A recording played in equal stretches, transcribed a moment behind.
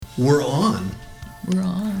We're on. We're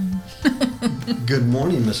on. Good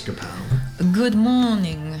morning, Miss Kapow. Good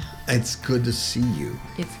morning. It's good to see you.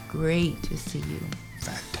 It's great to see you.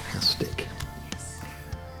 Fantastic. Yes.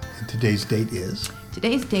 And today's date is?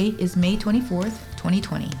 Today's date is May 24th,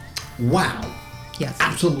 2020. Wow. Yes.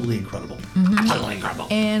 Absolutely incredible. Absolutely incredible.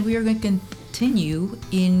 And we are going to continue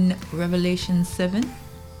in Revelation 7.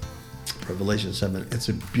 Revelation 7. It's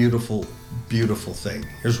a beautiful, beautiful thing.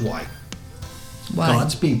 Here's why. Why?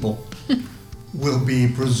 God's people will be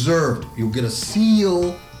preserved. You'll get a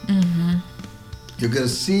seal. Mm-hmm. You'll get a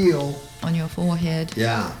seal. On your forehead.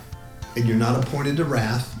 Yeah. And you're not appointed to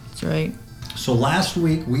wrath. That's right. So last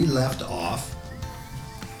week we left off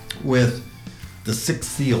with the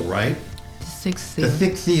sixth seal, right? The sixth seal. The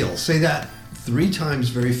thick seal. Say that 3 times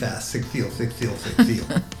very fast. Thick seal, thick seal, thick seal.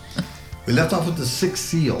 We left off with the sixth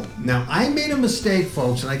seal. Now, I made a mistake,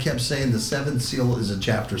 folks, and I kept saying the seventh seal is in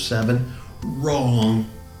chapter 7. Wrong.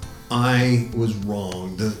 I was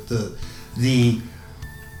wrong. The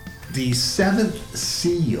seventh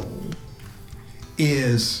seal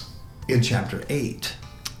is in chapter 8.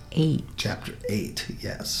 8. Chapter 8,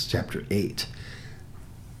 yes, chapter 8.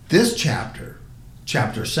 This chapter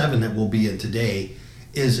 7 that we'll be in today,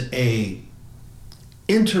 is a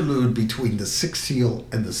interlude between the sixth seal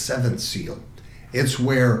and the seventh seal. It's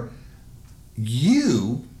where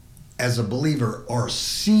you, as a believer, are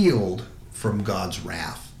sealed from God's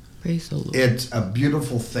wrath. Praise the Lord. It's a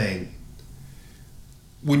beautiful thing.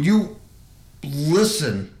 When you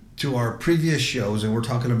listen to our previous shows, and we're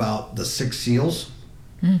talking about the six seals,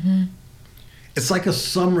 it's like a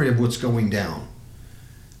summary of what's going down.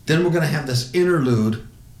 Then we're going to have this interlude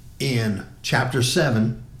in chapter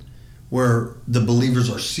 7 where the believers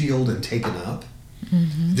are sealed and taken up.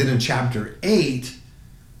 Then in chapter 8,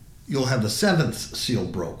 you'll have the seventh seal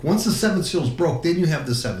broke. Once the seventh seal's broke, then you have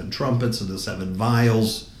the 7 trumpets and the 7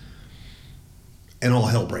 vials, and all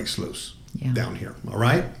hell breaks loose down here. All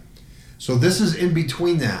right? So this is in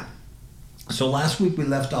between that. So last week we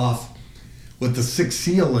left off with the sixth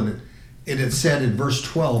seal, and it said in verse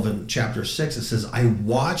 12 in chapter 6, it says, I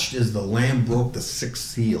watched as the Lamb broke the sixth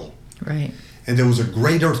seal. Right. And there was a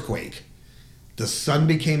great earthquake. The sun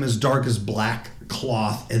became as dark as black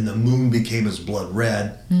cloth, and the moon became as blood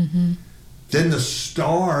red. Then the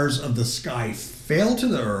stars of the sky fell to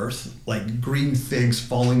the earth like green figs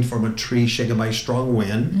falling from a tree shaken by a strong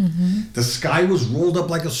wind. The sky was rolled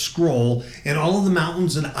up like a scroll, and all of the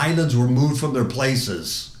mountains and islands were moved from their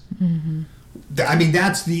places. I mean,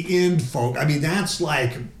 that's the end, folks. I mean, that's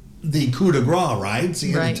like the coup de grace, right? It's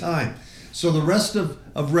the end of time. So the rest of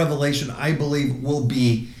Revelation, I believe, will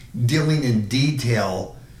be dealing in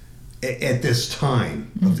detail at this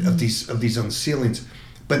time of these unsealings.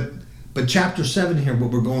 But chapter 7 here,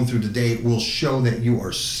 what we're going through today, will show that you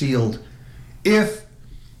are sealed if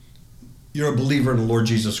you're a believer in the Lord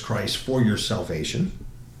Jesus Christ for your salvation.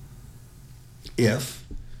 If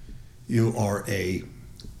you are a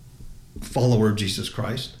follower of Jesus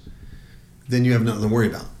Christ, then you have nothing to worry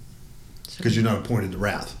about because you're not appointed to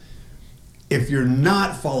wrath. If you're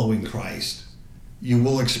not following Christ, you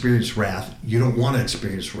will experience wrath. You don't want to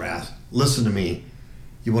experience wrath. Listen to me.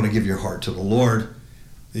 You want to give your heart to the Lord.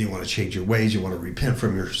 Then you want to change your ways. You want to repent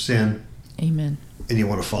from your sin. Amen. And you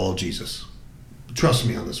want to follow Jesus. Trust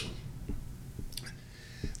me on this one.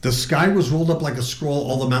 The sky was rolled up like a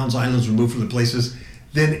scroll. All the mountains, islands were moved from their places.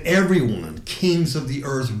 Then everyone, kings of the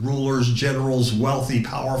earth, rulers, generals, wealthy,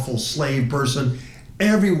 powerful, slave person,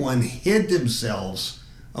 everyone hid themselves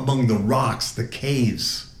among the rocks, the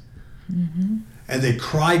caves. And they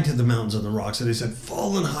cried to the mountains and the rocks, and they said,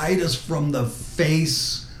 fall and hide us from the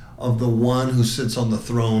face of the one who sits on the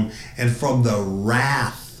throne and from the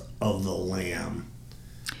wrath of the Lamb.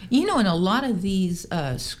 You know, in a lot of these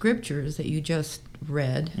scriptures that you just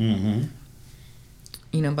read,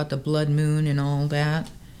 you know, about the blood moon and all that,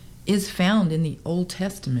 is found in the Old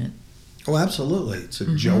Testament. Oh, absolutely. It's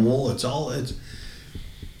a Joel.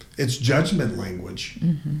 It's judgment language.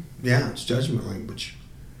 Yeah, it's judgment language.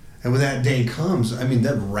 And when that day comes, I mean,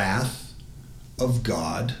 the wrath of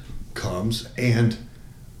God comes, and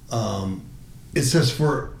it says,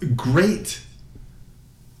 for great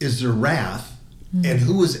is their wrath, and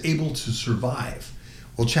who is able to survive?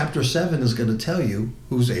 Well, chapter 7 is going to tell you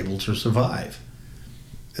who's able to survive.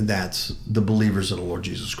 And that's the believers in the Lord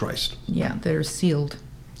Jesus Christ. Yeah, that are sealed.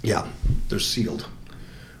 Yeah, they're sealed.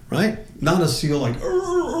 Right? Not a seal like,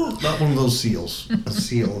 not one of those seals. A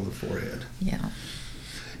seal on the forehead. Yeah.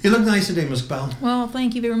 You look nice today, Miss Powell. Well,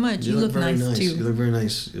 thank you very much. You look very nice too. You look very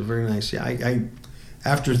nice. You're very nice. Yeah, I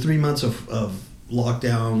after 3 months of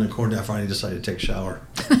lockdown and quarantine, I finally decided to take a shower.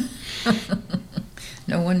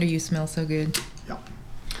 No wonder you smell so good. Yeah.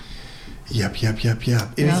 Yep.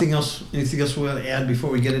 Anything else? Anything else we want to add before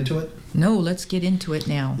we get into it? No, let's get into it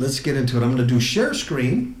now. Let's get into it. I'm going to do share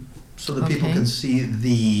screen so that people Okay. can see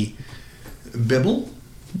the Bible.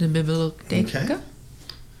 The Biblioteca. Okay.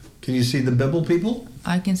 Can you see the Bible, people?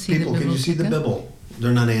 I can see People, the can you see the Biblioteca. Bible?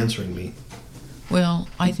 They're not answering me. Well,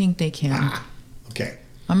 I think they can. Okay.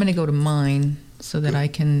 I'm going to go to mine so that I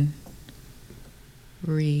can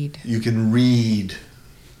read. You can read.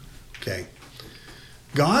 Okay.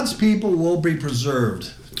 God's people will be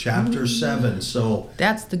preserved. Chapter 7. So,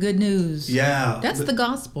 That's the good news. yeah. That's the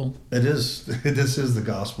gospel. It is. This is the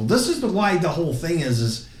gospel. This is why the whole thing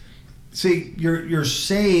is see, you're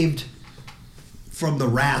saved from the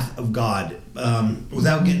wrath of God.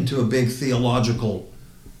 Without getting to a big theological,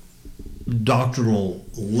 doctrinal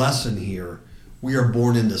lesson here, we are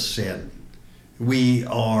born into sin. We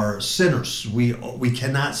are sinners. We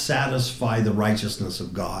cannot satisfy the righteousness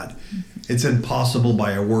of God. It's impossible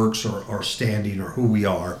by our works or our standing or who we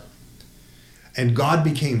are. And God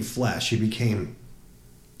became flesh. He became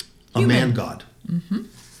a Human. man God.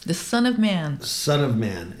 The Son of Man. Son of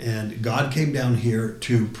Man. And God came down here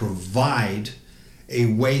to provide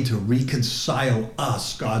a way to reconcile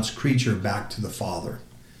us, God's creature, back to the Father.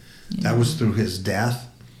 That was through his death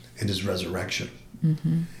and his resurrection.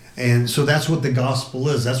 And so that's what the gospel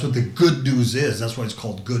is. That's what the good news is. That's why it's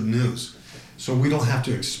called good news. So we don't have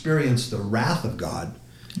to experience the wrath of God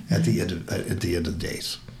at the end of the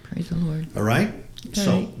days. Praise the Lord. All right?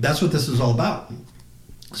 So right. that's what this is all about.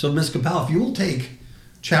 So Ms. Capel, if you will take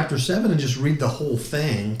chapter 7 and just read the whole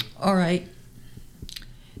thing. All right.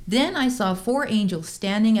 Then I saw 4 angels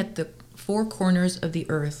standing at the 4 corners of the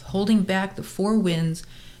earth, holding back the 4 winds,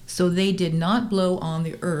 so they did not blow on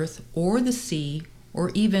the earth or the sea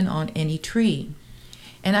or even on any tree.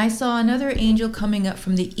 And I saw another angel coming up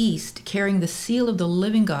from the east, carrying the seal of the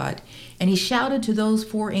living God. And he shouted to those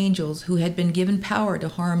 4 angels who had been given power to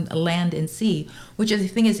harm land and sea, which I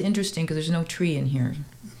think is interesting because there's no tree in here.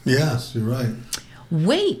 Yes, you're right.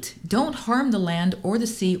 Wait, don't harm the land or the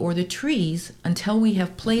sea or the trees until we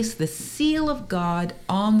have placed the seal of God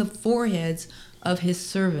on the foreheads of his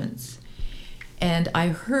servants. And I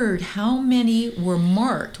heard how many were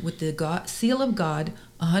marked with the seal of God.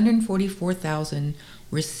 144,000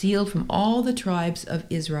 were sealed from all the tribes of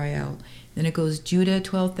Israel. Then it goes Judah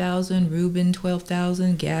 12,000, Reuben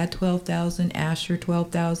 12,000, Gad 12,000, Asher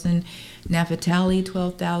 12,000, Naphtali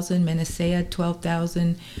 12,000, Manasseh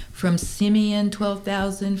 12,000, from Simeon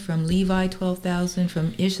 12,000, from Levi 12,000,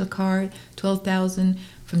 from Issachar 12,000,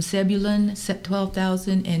 from Zebulun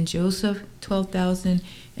 12,000, and Joseph 12,000,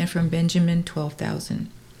 and from Benjamin 12,000.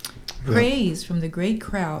 Praise from the great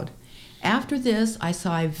crowd. After this I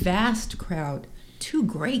saw a vast crowd, too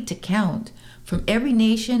great to count, from every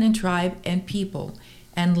nation and tribe and people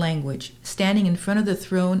and language, standing in front of the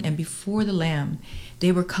throne and before the Lamb.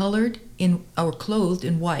 They were clothed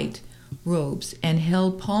in white robes and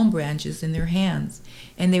held palm branches in their hands,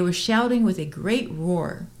 and they were shouting with a great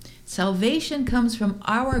roar, "Salvation comes from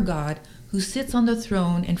our God who sits on the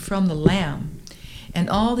throne and from the Lamb." And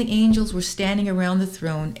all the angels were standing around the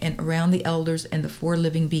throne and around the elders and the 4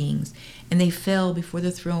 living beings. And they fell before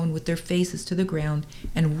the throne with their faces to the ground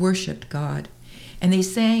and worshipped God. And they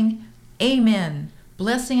sang, "Amen.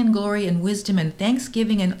 Blessing and glory and wisdom and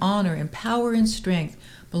thanksgiving and honor and power and strength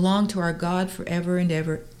belong to our God forever and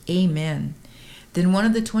ever. Amen." Then one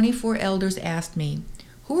of the 24 elders asked me,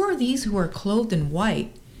 "Who are these who are clothed in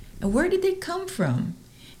white? And where did they come from?"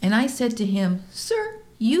 And I said to him, "Sir,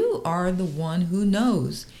 you are the one who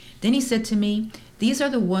knows." Then he said to me, "These are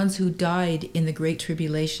the ones who died in the great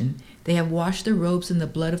tribulation. They have washed their robes in the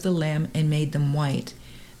blood of the Lamb and made them white.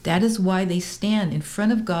 That is why they stand in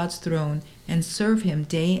front of God's throne and serve him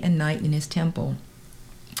day and night in his temple.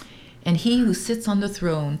 And he who sits on the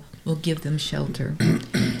throne will give them shelter.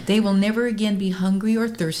 They will never again be hungry or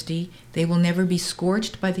thirsty. They will never be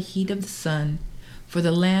scorched by the heat of the sun. For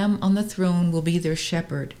the Lamb on the throne will be their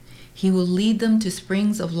shepherd. He will lead them to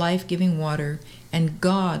springs of life-giving water, and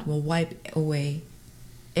God will wipe away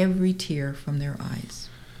every tear from their eyes.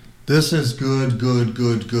 This is good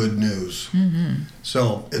news.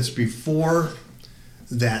 So it's before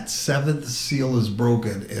that 7th seal is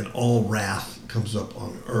broken and all wrath comes up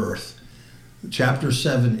on earth. Chapter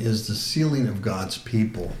 7 is the sealing of God's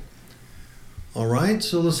people. All right,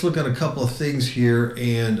 so let's look at a couple of things here.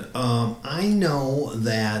 And I know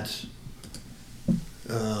that...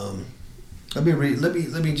 Let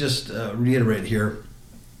me just reiterate here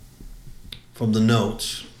from the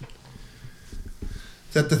notes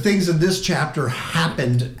that the things in this chapter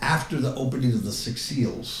happened after the opening of the 6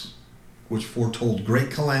 seals, which foretold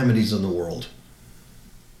great calamities in the world.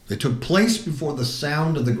 They took place before the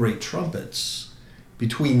sound of the great trumpets.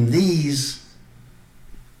 Between these,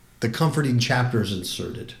 the comforting chapter is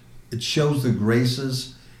inserted. It shows the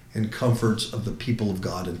graces and comforts of the people of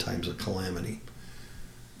God in times of calamity.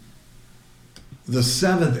 The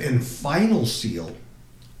seventh and final seal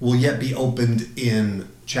will yet be opened in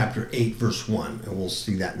chapter 8, verse 1, and we'll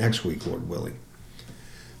see that next week, Lord willing.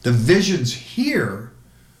 The visions here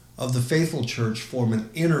of the faithful church form an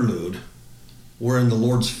interlude wherein the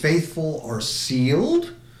Lord's faithful are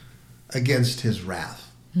sealed against his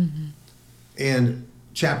wrath. Mm-hmm. And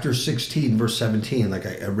chapter 16, verse 17, like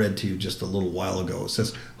I read to you just a little while ago, it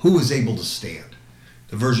says, who is able to stand?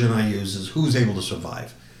 The version I use is, who is able to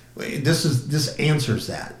survive? This answers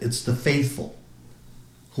that. It's the faithful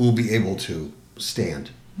who will be able to stand.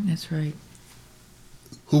 That's right.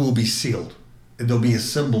 Who will be sealed. And they'll be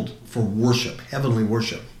assembled for worship, heavenly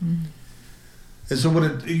worship. Mm-hmm. And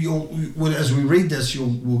so as we read this,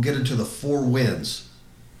 we'll get into the four winds.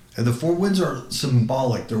 And the four winds are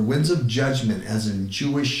symbolic. They're winds of judgment, as in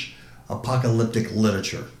Jewish apocalyptic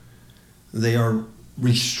literature. They are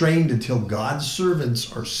restrained until God's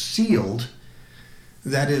servants are sealed,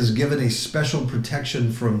 that is, given a special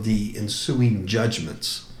protection from the ensuing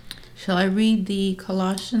judgments. Shall I read the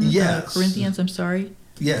Colossians? Yes. Corinthians, I'm sorry.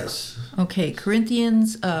 Yes. Okay,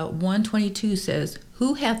 Corinthians 1:22 says,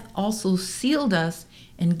 who hath also sealed us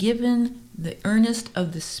and given the earnest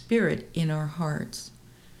of the Spirit in our hearts.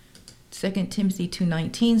 2 Timothy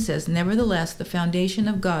 2:19 says, nevertheless, the foundation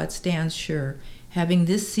of God stands sure, having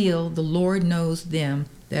this seal, the Lord knows them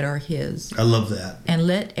that are his. I love that. And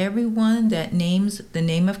let everyone that names the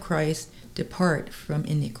name of Christ depart from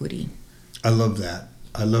iniquity. I love that.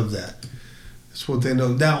 I love that. That's what they know.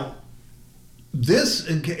 Now, this,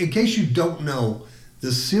 in case you don't know,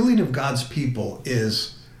 the sealing of God's people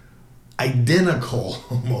is identical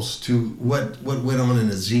almost to what went on in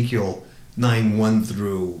Ezekiel 9:1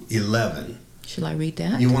 through 11. Shall I read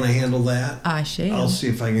that? You want to handle that? I shall. I'll see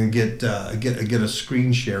if I can get a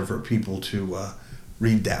screen share for people to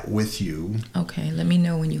read that with you. Okay, let me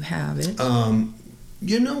know when you have it.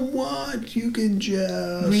 You know what? You can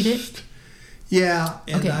just read it. Yeah,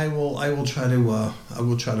 and okay. I will try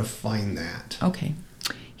to find that. Okay.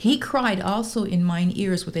 He cried also in mine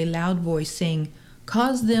ears with a loud voice, saying,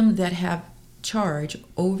 cause them that have charge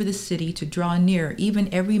over the city to draw near,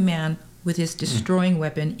 even every man with his destroying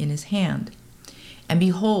weapon in his hand. And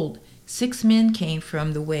behold, 6 men came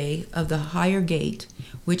from the way of the higher gate,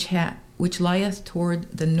 which lieth toward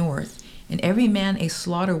the north, and every man a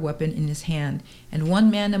slaughter weapon in his hand. And one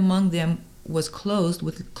man among them was clothed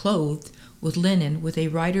with linen, with a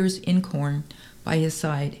writer's inkhorn by his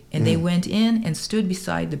side. And they went in and stood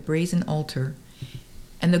beside the brazen altar.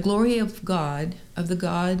 And the glory of the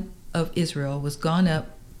God of Israel was gone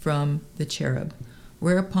up from the cherub,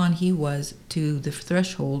 whereupon he was to the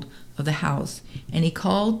threshold of the house. And he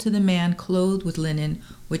called to the man clothed with linen,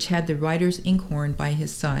 which had the writer's inkhorn by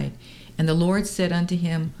his side. And the Lord said unto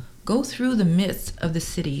him, go through the midst of the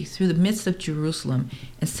city, through the midst of Jerusalem,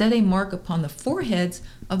 and set a mark upon the foreheads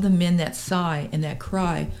of the men that sigh and that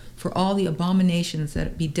cry for all the abominations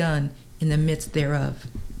that be done in the midst thereof.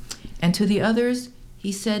 And to the others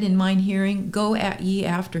he said in mine hearing, go ye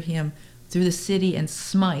after him through the city and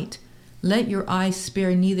smite. Let your eyes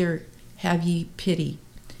spare, neither have ye pity.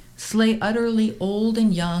 Slay utterly old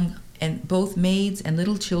and young, and both maids and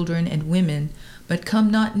little children and women, but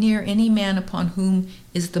come not near any man upon whom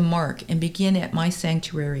is the mark, and begin at my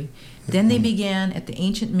sanctuary. Then they began at the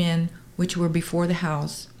ancient men which were before the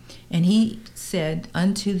house. And he said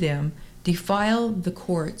unto them, defile the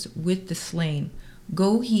courts with the slain.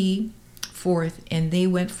 Go ye forth, and they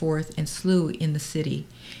went forth and slew in the city.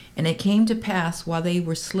 And it came to pass, while they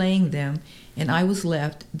were slaying them, and I was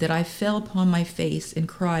left, that I fell upon my face and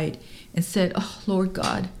cried, and said, O Lord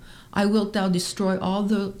God, wilt thou destroy all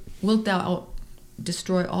the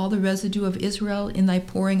residue of Israel in thy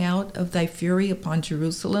pouring out of thy fury upon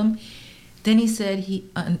Jerusalem? Then said he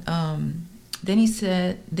unto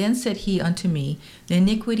me, the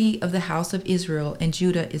iniquity of the house of Israel and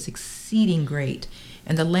Judah is exceeding great,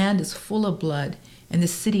 and the land is full of blood, and the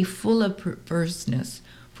city full of perverseness.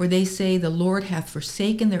 For they say, the Lord hath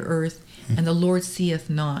forsaken the earth, and the Lord seeth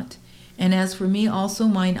not. And as for me also,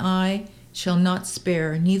 mine eye shall not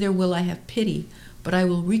spare, neither will I have pity, but I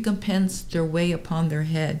will recompense their way upon their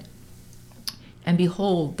head. And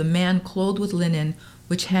behold, the man clothed with linen,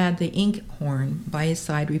 which had the inkhorn by his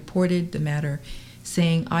side, reported the matter,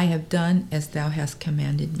 saying, I have done as thou hast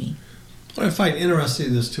commanded me. What I find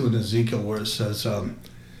interesting is too in Ezekiel, where it says,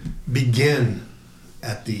 begin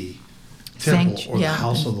at the temple Sanct- or the yeah,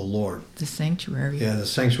 house of the Lord. The sanctuary. Yeah, the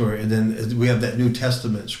sanctuary. And then we have that New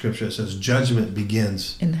Testament scripture that says judgment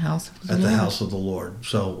begins In the house of the at Lord. the house of the Lord.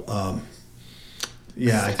 So,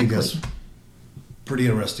 yeah, I think that's pretty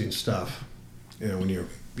interesting stuff, when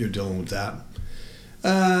you're dealing with that.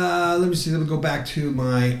 Let me see. Let me go back to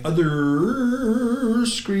my other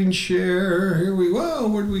screen share. Here we go.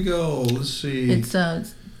 Where do we go? Let's see. It's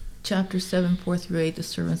chapter 7, 4 through 8. The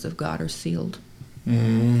servants of God are sealed.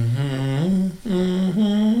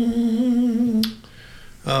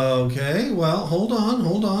 Okay. Well, hold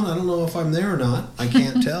on. I don't know if I'm there or not. I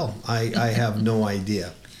can't tell. I have no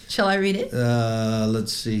idea. Shall I read it?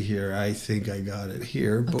 Let's see here. I think I got it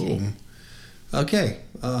here. Okay. Boom. Okay.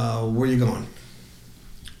 Where are you going?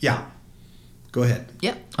 Yeah. Go ahead.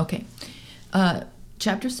 Yep. Okay.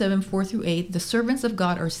 Chapter 7, 4 through 8. The servants of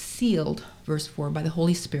God are sealed, verse 4, by the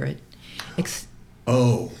Holy Spirit.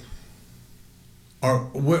 Where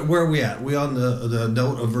are we at? We on the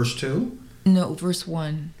note of verse 2? No, verse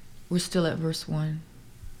 1. We're still at verse 1.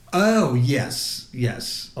 Oh, yes.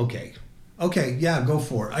 Okay, yeah, go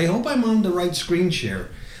for it. I hope I'm on the right screen share.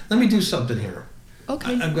 Let me do something here.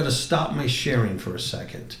 Okay. I'm going to stop my sharing for a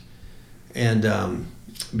second. And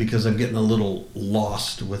because I'm getting a little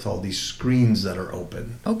lost with all these screens that are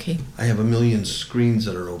open. Okay. I have a million screens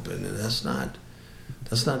that are open, and that's not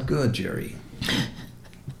good, Jerry.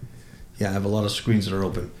 Yeah, I have a lot of screens that are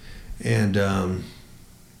open. And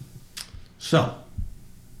so,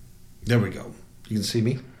 there we go. You can see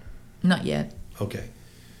me? Not yet. Okay.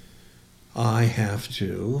 I have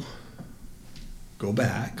to go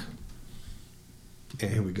back. And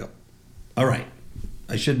here we go. All right.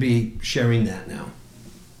 I should be sharing that now.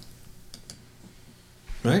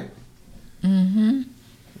 Right? Mm-hmm.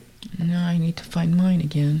 Now I need to find mine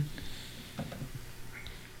again.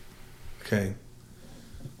 Okay.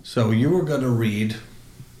 So you were going to read,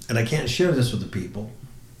 and I can't share this with the people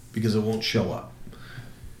because it won't show up.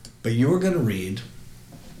 But you were going to read,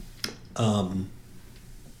 7,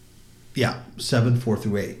 4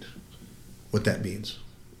 through 8. What that means.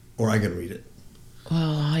 Or I can read it.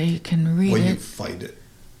 Well, I can read Or it. you find it.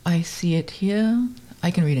 I see it here.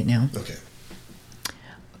 I can read it now. Okay.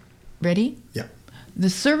 Ready? Yeah. The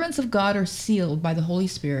servants of God are sealed by the Holy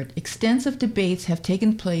Spirit. Extensive debates have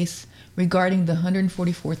taken place regarding the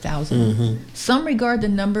 144,000. Mm-hmm. Some regard the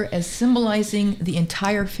number as symbolizing the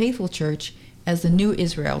entire faithful church as the new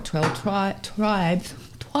Israel, 12 tribes,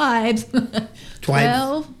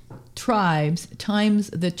 12 tribes times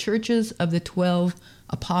the churches of the 12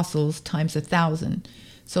 apostles times 1,000.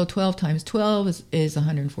 So 12 times 12 is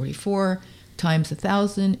 144. Times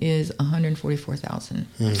 1,000 is 144,000.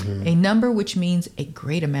 Mm-hmm. A number which means a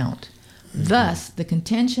great amount. Mm-hmm. Thus, the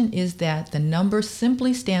contention is that the number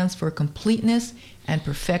simply stands for completeness and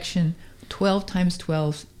perfection. 12 times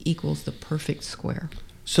 12 equals the perfect square.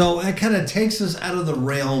 So that kind of takes us out of the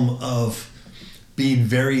realm of being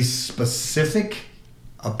very specific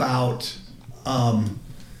about, what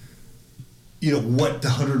the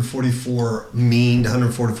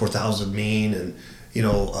 144,000 mean, and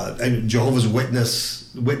Jehovah's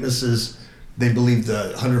Witnesses, they believe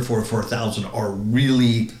the 144,000 are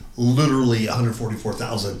really, literally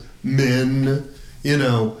 144,000 men,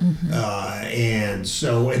 mm-hmm.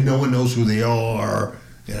 And no one knows who they are.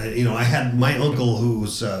 I had my uncle who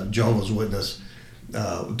was Jehovah's Witness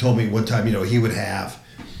told me one time, he would have,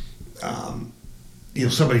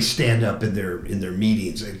 somebody stand up in their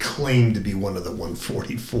meetings and claim to be one of the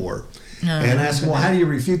 144. And I asked him, well, how do you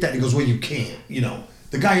refute that? He goes, well, you can't.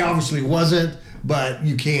 The guy obviously wasn't, but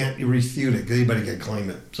you can't refute it because anybody can claim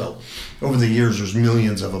it. So over the years, there's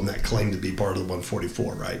millions of them that claim to be part of the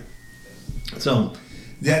 144, right? So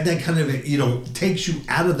that kind of, takes you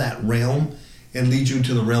out of that realm and leads you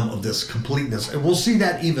into the realm of this completeness. And we'll see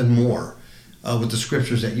that even more with the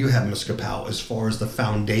scriptures that you have, Ms. Kapow, as far as the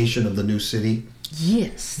foundation of the new city.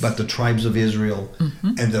 Yes. But the tribes of Israel,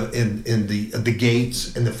 mm-hmm. and the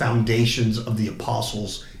gates and the foundations of the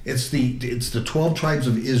apostles. It's the 12 tribes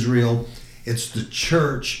of Israel. It's the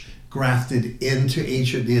church grafted into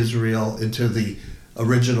ancient Israel, into the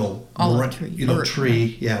original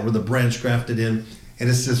tree. Yeah, with the branch grafted in, and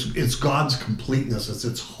it's God's completeness. It's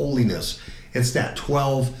its holiness. It's that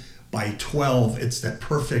 12 by 12. It's that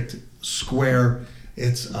perfect square.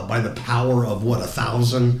 It's by the power of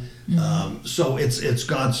 1,000. Mm-hmm. So it's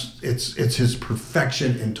God's, it's His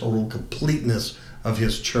perfection and total completeness of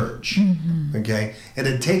His church. Mm-hmm. Okay, and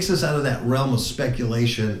it takes us out of that realm of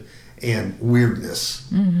speculation and weirdness,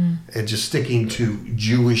 mm-hmm. and just sticking to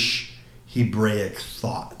Jewish Hebraic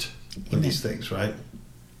thought with these things, right?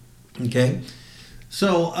 Okay,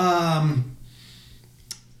 so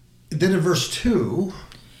then in verse 2.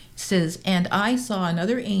 says, "And I saw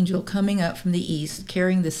another angel coming up from the east,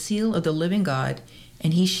 carrying the seal of the living God,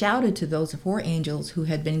 and he shouted to those 4 angels who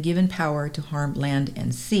had been given power to harm land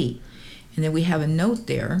and sea." And then we have a note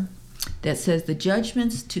there that says, "The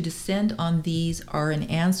judgments to descend on these are an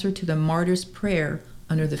answer to the martyr's prayer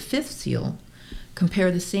under the 5th seal.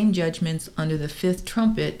 Compare the same judgments under the 5th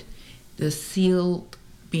trumpet, the seal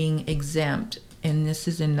being exempt." And this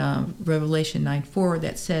is in Revelation 9:4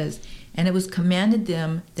 that says, "And it was commanded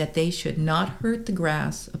them that they should not hurt the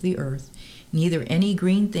grass of the earth, neither any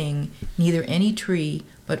green thing, neither any tree,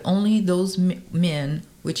 but only those men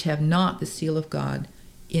which have not the seal of God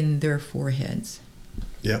in their foreheads."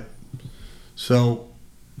 Yep. So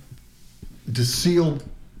the seal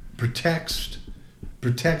protects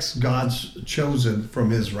God's chosen from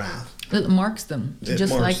his wrath. It marks them, It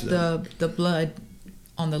just marks like them. the blood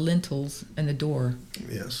on the lintels and the door,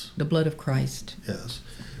 Yes. the blood of Christ. Yes.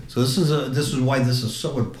 So this is why this is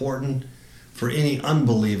so important for any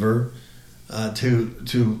unbeliever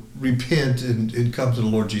to repent and come to the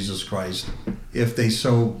Lord Jesus Christ if they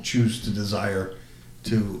so choose to desire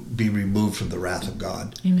to be removed from the wrath of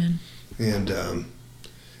God. Amen. And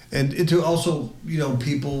to also,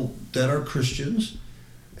 people that are Christians,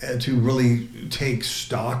 to really take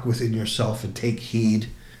stock within yourself and take heed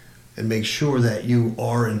and make sure that you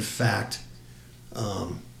are in fact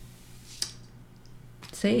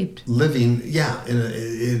Saved. living,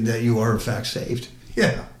 in that you are in fact saved.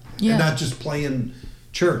 Yeah. Yeah. And not just playing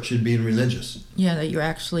church and being religious. Yeah, that you're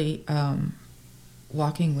actually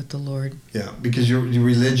walking with the Lord. Yeah, because your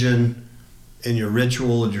religion and your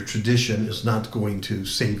ritual and your tradition is not going to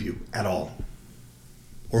save you at all.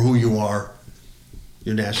 Or who you are,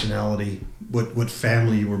 your nationality, what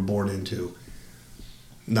family you were born into.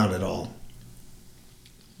 Not at all.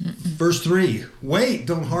 Verse 3, "Wait,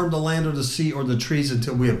 don't harm the land or the sea or the trees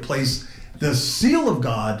until we have placed the seal of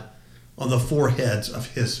God on the foreheads of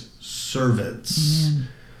his servants." Amen.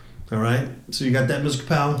 All right? So you got that, Ms.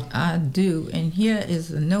 Kapow? I do. And here is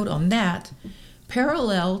a note on that.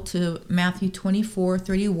 Parallel to Matthew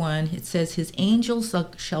 24:31, it says, "His angels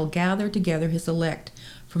shall gather together his elect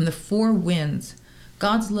from the 4 winds."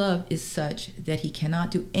 God's love is such that he cannot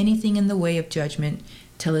do anything in the way of judgment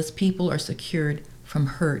till his people are secured from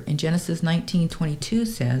hurt. And Genesis 19:22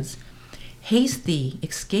 says, "Haste thee,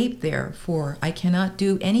 escape there, for I cannot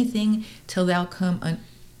do anything till thou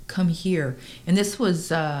come here." And this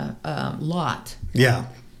was Lot, Yeah.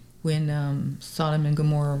 when Sodom and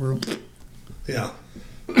Gomorrah were. Yeah.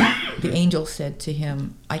 The angel said to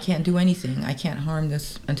him, "I can't do anything. I can't harm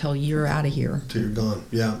this until you're out of here." Till you're gone.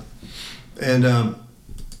 Yeah. And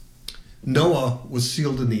Noah was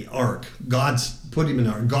sealed in the ark. God put him in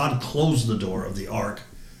the ark. God closed the door of the ark.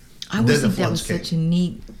 I always Then the think that was floods such a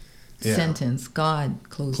neat Yeah. sentence. God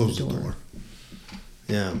closed the door.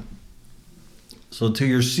 Yeah. So till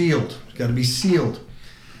you're sealed. You got to be sealed.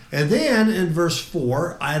 And then in verse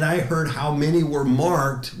 4, and I heard how many were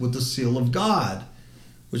marked with the seal of God,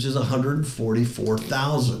 which is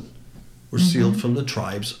 144,000 were sealed from the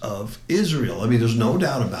tribes of Israel. I mean, there's no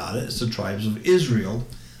doubt about it. It's the tribes of Israel.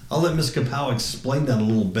 I'll let Ms. Kapow explain that a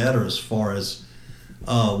little better as far as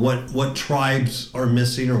what tribes are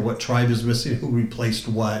missing or what tribe is missing, who replaced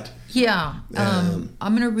what. Yeah. I'm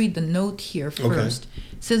going to read the note here first.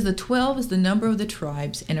 It says the 12 is the number of the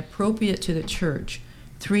tribes and appropriate to the church.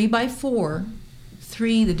 3 by 4,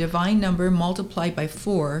 3, the divine number multiplied by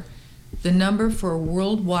 4, the number for a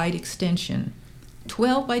worldwide extension.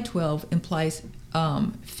 12 by 12 implies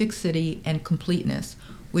fixity and completeness,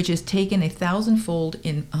 which is taken 1,000-fold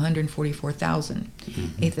in 144,000.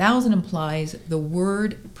 1,000 implies the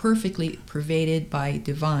word perfectly pervaded by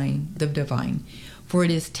the divine. For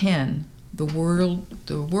it is 10, the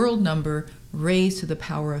world number raised to the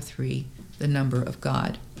power of 3, the number of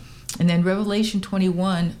God. And then Revelation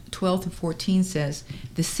 21:12-14 says,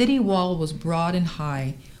 "The city wall was broad and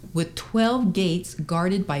high, with 12 gates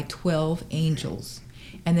guarded by 12 angels.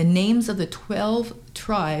 And the names of the 12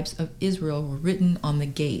 tribes of Israel were written on the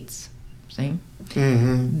gates." See?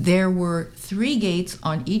 There were 3 gates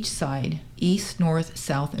on each side, east, north,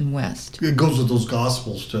 south, and west. It goes with those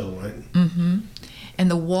gospels too, right? And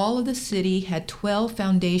the wall of the city had 12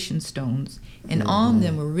 foundation stones, and on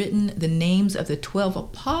them were written the names of the 12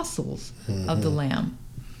 apostles of the Lamb.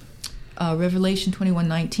 Revelation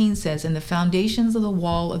 21:19 says, "And the foundations of the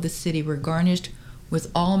wall of the city were garnished with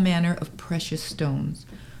all manner of precious stones."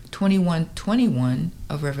 21:21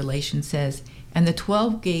 of Revelation says, "And the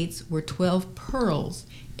 12 gates were 12 pearls.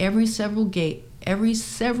 Every several gate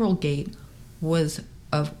was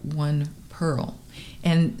of one pearl."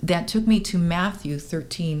 And that took me to Matthew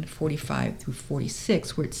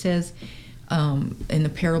 13:45-46, where it says, in the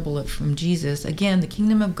parable from Jesus, again, the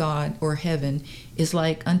kingdom of God or heaven is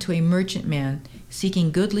like unto a merchantman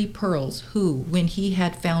seeking goodly pearls, who, when he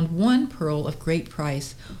had found one pearl of great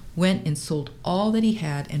price, went and sold all that he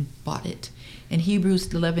had and bought it. And Hebrews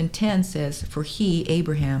 11:10 says, for he,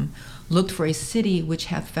 Abraham, looked for a city which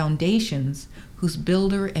hath foundations, whose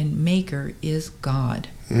builder and maker is God.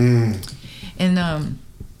 And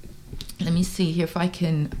let me see here if I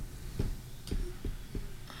can.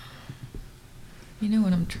 You know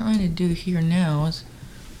what I'm trying to do here now is.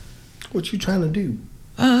 What you trying to do?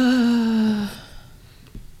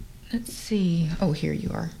 Let's see. Oh, here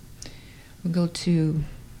you are. We'll go to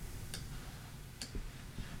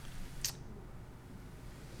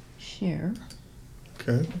share.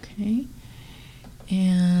 Okay. Okay.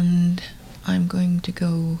 And I'm going to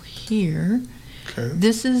go here. Okay.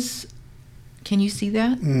 This is, can you see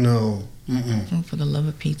that? No. Mm-mm. Oh, for the love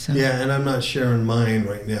of pizza. Yeah, and I'm not sharing mine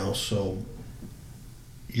right now, so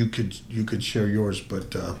you could share yours,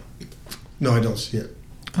 but no, I don't see it.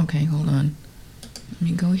 Okay, hold on. Let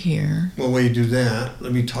me go here. Well, while you do that,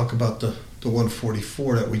 let me talk about the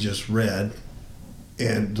 144 that we just read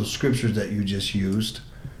and the scriptures that you just used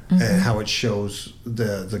and how it shows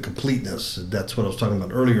the completeness. That's what I was talking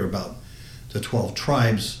about earlier about the 12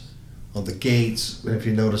 tribes on the gates. And if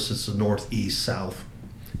you notice, it's the north, east, south,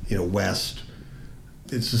 west.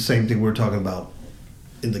 It's the same thing we were talking about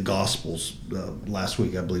in the Gospels last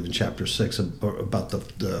week, I believe, in chapter 6, about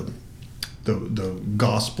the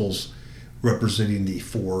Gospels representing the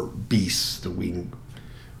 4 beasts, the winged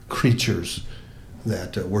creatures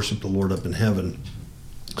that worship the Lord up in heaven.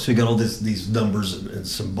 So you got all these numbers and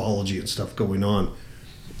symbology and stuff going on.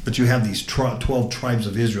 But you have these 12 tribes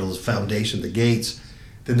of Israel as foundation, the gates.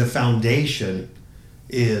 Then the foundation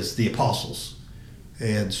is the apostles.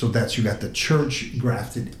 And so you got the church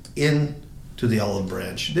grafted in to the olive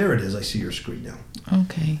branch. There it is. I see your screen now.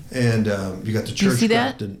 Okay. And you got the church Do you see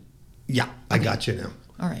grafted. That? Yeah, I got you now.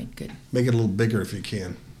 All right, good. Make it a little bigger if you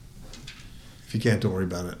can. If you can't, don't worry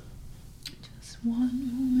about it. Just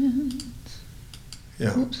one moment.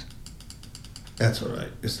 Yeah. Oops. That's all right.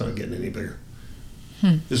 It's not getting any bigger.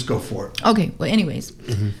 Just go for it. Okay, well, anyways.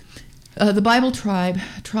 The Bible tribe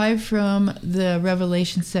from the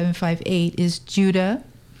Revelation 7:5-8 is Judah,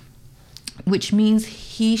 which means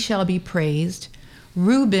he shall be praised.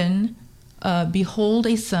 Reuben, behold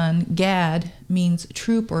a son. Gad means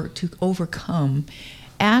troop or to overcome.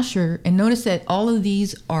 Asher, and notice that all of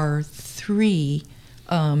these are 3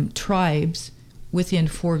 tribes within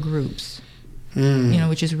 4 groups,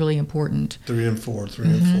 which is really important. 3 and 4, 3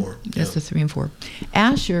 and 4. That's the 3 and 4.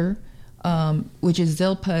 Asher, which is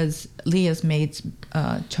Zilpah's, Leah's maid's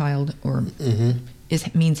child, or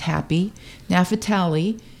means happy.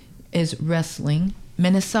 Naphtali is wrestling.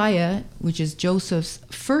 Manasseh, which is Joseph's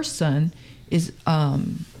first son, is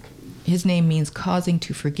his name means causing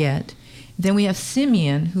to forget. Then we have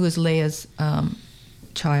Simeon, who is Leah's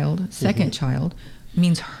child, second child,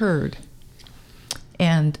 means herd.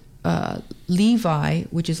 And Levi,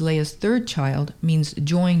 which is Leah's third child, means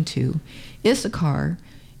joined to. Issachar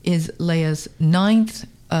is Leah's 9th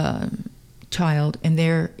child, and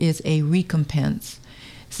there is a recompense.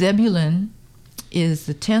 Zebulun is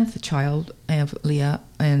the 10th child of Leah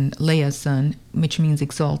and Leah's son, which means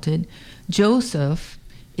exalted. Joseph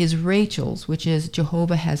is Rachel's, which is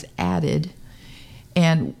Jehovah has added.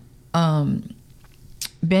 And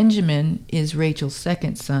Benjamin is Rachel's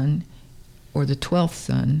second son, or the 12th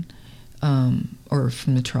son, or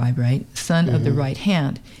from the tribe, right? Son of the right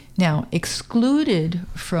hand. Now, excluded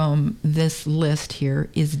from this list here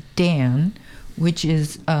is Dan, which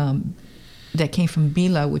is, that came from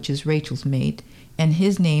Bilhah, which is Rachel's mate, and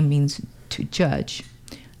his name means to judge.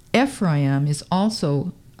 Ephraim is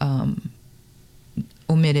also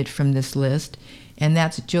omitted from this list, and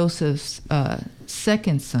that's Joseph's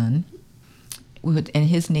second son, and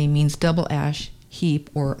his name means double ash heap,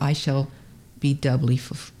 or I shall be doubly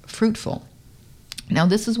fruitful. Now,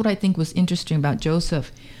 this is what I think was interesting about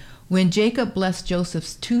Joseph. When Jacob blessed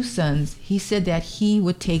Joseph's 2 sons, he said that he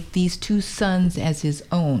would take these 2 sons as his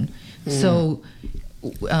own. So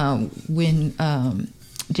when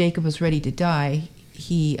Jacob was ready to die,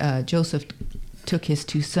 Joseph took his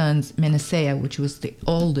 2 sons, Manasseh, which was the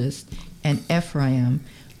oldest, and Ephraim,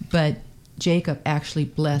 but Jacob actually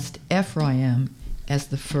blessed Ephraim as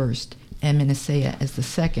the first and Manasseh as the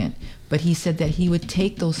second. But he said that he would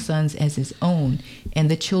take those sons as his own, and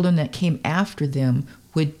the children that came after them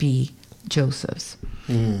would be Joseph's.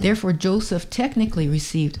 Therefore, Joseph technically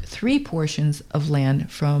received 3 portions of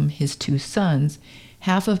land from his 2 sons.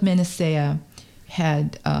 Half of Manasseh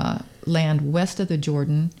had land west of the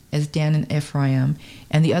Jordan as Dan and Ephraim,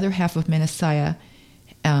 and the other half of Manasseh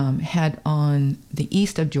had on the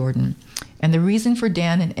east of Jordan. And the reason for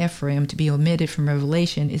Dan and Ephraim to be omitted from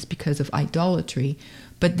Revelation is because of idolatry.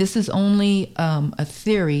 But this is only a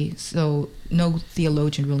theory, so no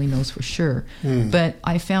theologian really knows for sure. But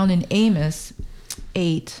I found in Amos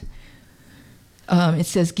 8, it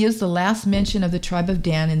says, gives the last mention of the tribe of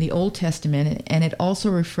Dan in the Old Testament, and it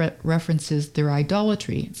also references their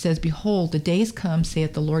idolatry. It says, behold, the days come,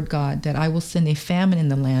 saith the Lord God, that I will send a famine in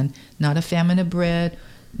the land, not a famine of bread,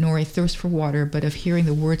 nor a thirst for water, but of hearing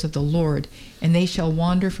the words of the Lord. And they shall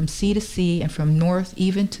wander from sea to sea, and from north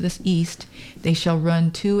even to the east. They shall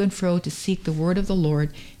run to and fro to seek the word of the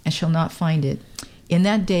Lord, and shall not find it. In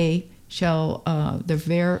that day shall the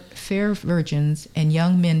fair virgins and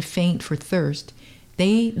young men faint for thirst.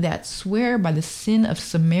 They that swear by the sin of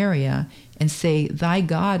Samaria, and say, Thy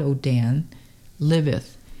God, O Dan,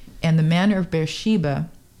 liveth, and the manner of Beersheba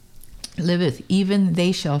liveth, even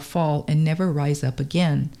they shall fall and never rise up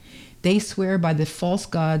again. They swear by the false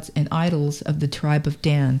gods and idols of the tribe of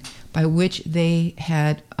Dan, by which they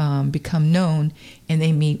had become known, and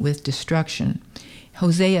they meet with destruction.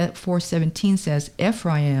 Hosea 4:17 says,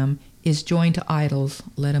 Ephraim is joined to idols,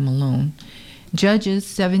 let him alone. Judges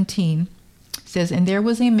 17 says, and there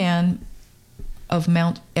was a man of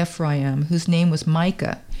Mount Ephraim, whose name was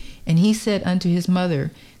Micah, and he said unto his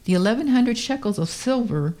mother, the 1,100 shekels of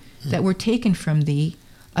silver that were taken from thee,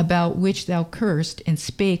 about which thou cursed, and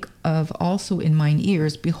spake of also in mine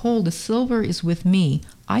ears, behold, the silver is with me,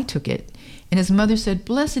 I took it. And his mother said,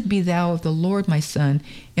 Blessed be thou of the Lord, my son.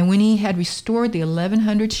 And when he had restored the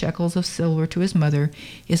 1,100 shekels of silver to his mother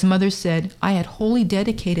said, I had wholly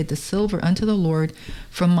dedicated the silver unto the Lord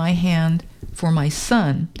from my hand for my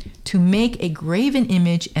son, to make a graven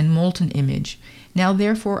image and molten image. Now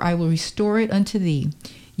therefore I will restore it unto thee.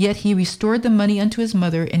 Yet he restored the money unto his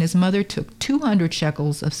mother, and his mother took 200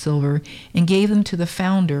 shekels of silver, and gave them to the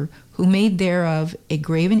founder, who made thereof a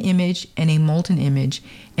graven image and a molten image,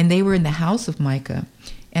 and they were in the house of Micah.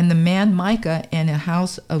 And the man Micah in a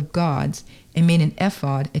house of gods, and made an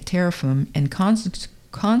ephod, a teraphim, and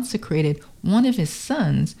consecrated one of his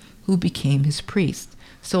sons, who became his priest.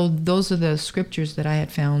 So those are the scriptures that I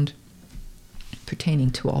had found pertaining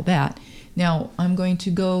to all that. Now I'm going to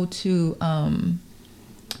go to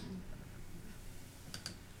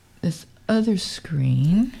this other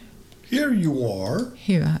screen. Here you are.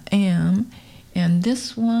 Here I am. And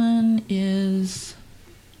this one is,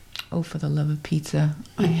 oh, for the love of pizza.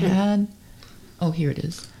 Here it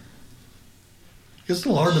is. It's a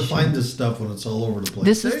little hard to find this stuff when it's all over the place.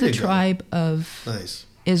 This is the tribe of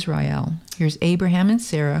Israel. Here's Abraham and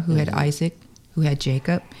Sarah, who had Isaac, who had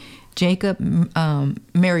Jacob. Jacob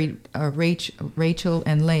married Rachel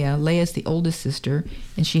and Leah. Leah's the oldest sister,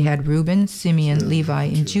 and she had Reuben, Simeon, Levi,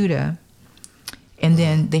 and Judah. And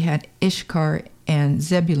then they had Issachar and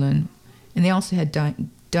Zebulun, and they also had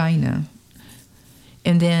Dinah.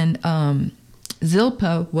 And then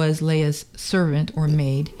Zilpah was Leah's servant or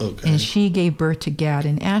maid, and she gave birth to Gad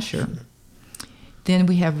and Asher. Then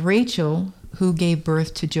we have Rachel, who gave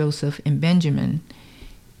birth to Joseph and Benjamin.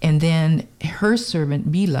 And then her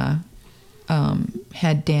servant Bilhah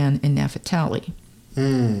had Dan and Naphtali.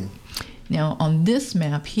 Now on this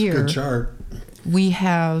map here, good chart. We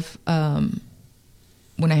have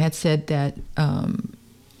when I had said that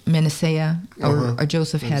Manasseh or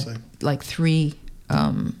Joseph had like 3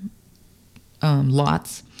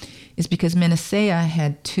 lots, is because Manasseh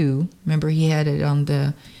had 2. Remember, he had it on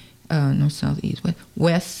the north, south, east,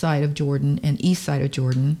 west side of Jordan and east side of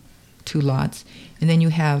Jordan. 2 lots, and then you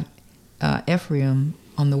have Ephraim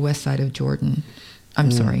on the west side of Jordan. I'm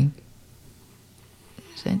sorry.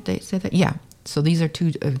 Said that? Yeah. So these are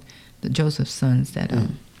 2 of the Joseph's sons that.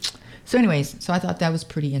 So, anyways, so I thought that was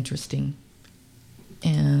pretty interesting,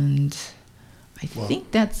 and I think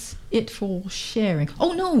that's it for sharing.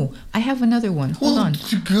 Oh no, I have another one. Hold on.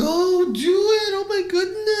 Go do it! Oh my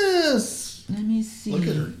goodness! Let me see. Look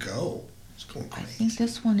at her go. It's going crazy. I think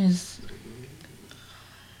this one is.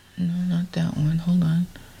 No, not that one. Hold on.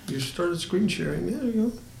 You started screen sharing. There you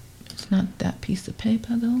go. It's not that piece of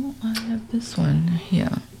paper, though. I have this one.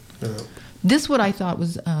 Yeah. This what I thought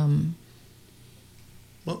was...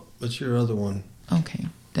 Well, that's your other one. Okay.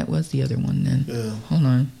 That was the other one, then. Yeah. Hold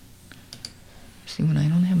on. See, when I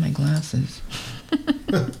don't have my glasses.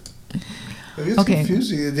 It's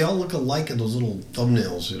confusing. They all look alike in those little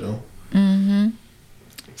thumbnails, you know? Mm-hmm.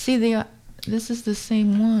 See, this is the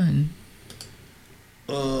same one.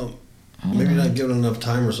 Maybe not giving enough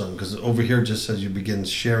time or something, because over here it just says you begin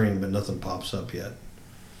sharing, but nothing pops up yet.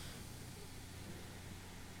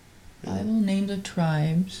 Bible names of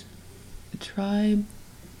tribes. tribe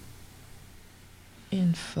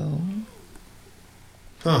info.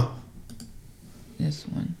 Huh. This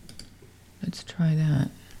one. Let's try that.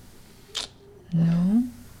 No.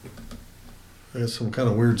 There's some kind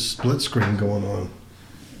of weird split screen going on.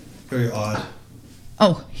 Very odd.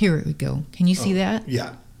 Oh, here we go. Can you see that?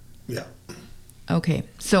 Yeah. Yeah. Okay.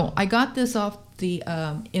 So I got this off the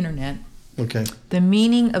internet. Okay. The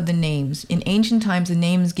meaning of the names. In ancient times, the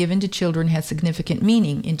names given to children had significant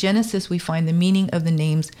meaning. In Genesis, we find the meaning of the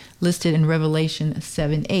names listed in Revelation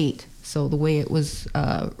 7:8. So the way it was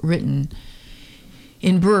written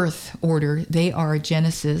in birth order, they are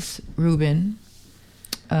Genesis, Reuben,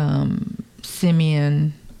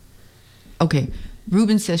 Simeon. Okay.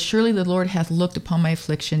 Reuben says, surely the Lord hath looked upon my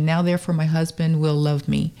affliction. Now therefore my husband will love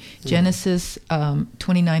me. Genesis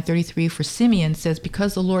 29:33 for Simeon says,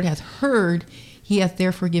 because the Lord hath heard, he hath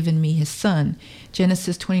therefore given me his son.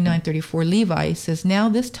 Genesis 29:34 Levi says, now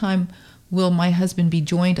this time will my husband be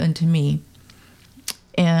joined unto me.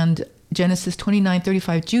 And Genesis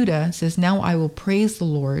 29:35 Judah says, now I will praise the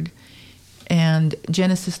Lord. And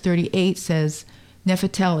Genesis 38 says,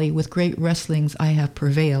 Nephtali, with great wrestlings I have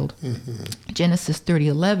prevailed. Mm-hmm. Genesis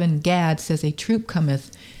 30:11, Gad says, a troop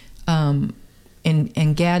cometh, and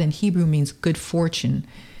Gad in Hebrew means good fortune.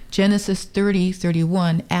 Genesis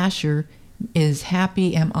 30:31, Asher is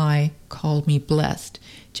happy am I, called me blessed.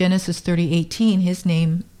 Genesis 30:18, his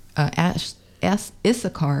name,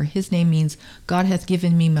 Issachar, his name means God hath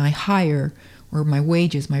given me my hire, or my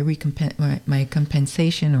wages, my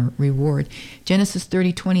compensation or reward. Genesis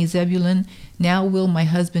 30:20 Zebulun, now will my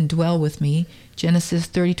husband dwell with me. Genesis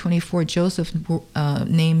 30:24 Joseph's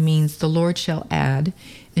name means the Lord shall add.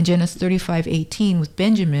 And Genesis 35:18 with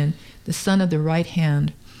Benjamin, the son of the right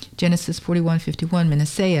hand. Genesis 41:51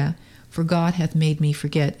 Manasseh, for God hath made me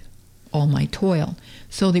forget all my toil.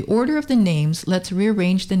 So the order of the names, let's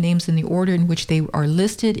rearrange the names in the order in which they are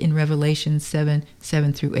listed in Revelation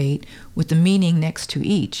 7:7-8, with the meaning next to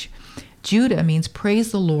each. Judah means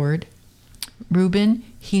praise the Lord. Reuben,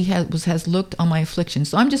 he has looked on my affliction.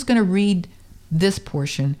 So I'm just going to read this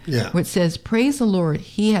portion where it says, praise the Lord,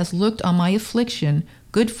 he has looked on my affliction,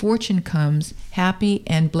 good fortune comes, happy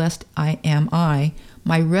and blessed am I.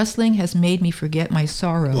 My wrestling has made me forget my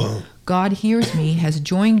sorrow. Whoa. God hears me, has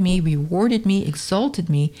joined me, rewarded me, exalted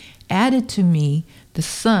me, added to me the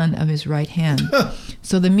son of his right hand.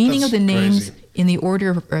 So the meaning of the names in the order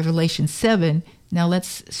of Revelation 7. Now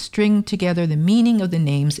let's string together the meaning of the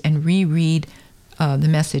names and reread the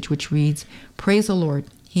message, which reads, praise the Lord,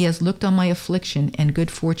 he has looked on my affliction, and good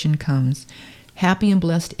fortune comes. Happy and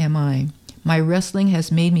blessed am I. My wrestling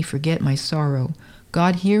has made me forget my sorrow.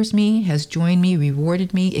 God hears me, has joined me,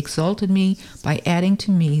 rewarded me, exalted me by adding to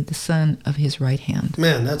me the son of his right hand.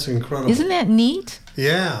 Man, that's incredible. Isn't that neat?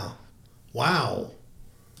 Yeah. Wow.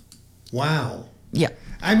 Wow. Yeah.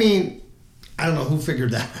 I mean, I don't know who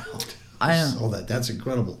figured that out. I know. All that. That's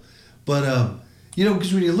incredible. But,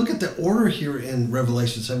 because when you look at the order here in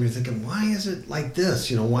Revelation 7, you're thinking, why is it like this?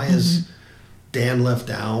 Why is Dan left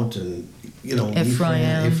out and,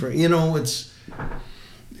 Ephraim.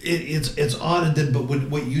 It's odd, but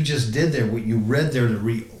what you just did there, what you read there, the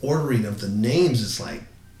reordering of the names, it's like,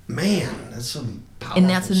 man, that's some powerful stuff. And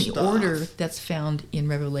that's in the order that's found in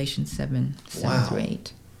Revelation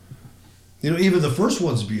 7:7-8. Even the first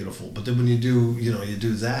one's beautiful, but then when you do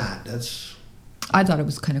that, that's... I thought it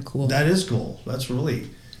was kind of cool. That is cool. It's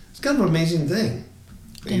kind of an amazing thing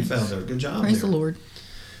that you found there. Good job. Praise the Lord.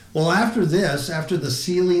 Well, after the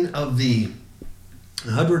sealing of the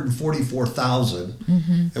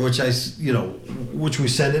 144,000, in which we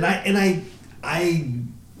said, and I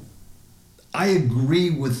agree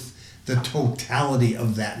with the totality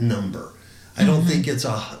of that number. I don't think it's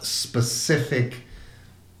a specific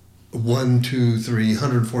 1, 2, 3,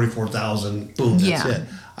 144,000. Boom, that's it.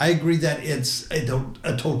 I agree that it's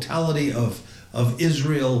a totality of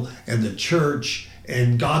Israel and the church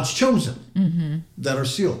and God's chosen that are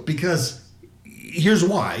sealed. Because here's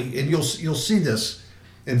why, and you'll see this.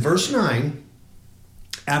 In verse 9,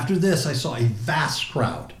 after this I saw a vast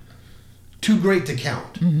crowd, too great to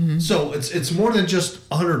count. So it's more than just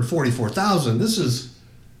 144,000. This is,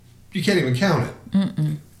 you can't even count it.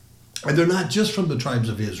 And they're not just from the tribes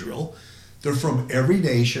of Israel. They're from every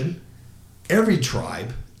nation, every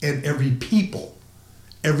tribe, and every people,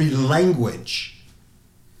 every language.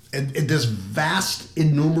 And this vast,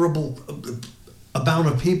 innumerable amount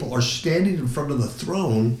of people are standing in front of the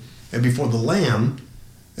throne and before the Lamb,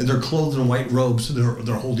 and they're clothed in white robes, and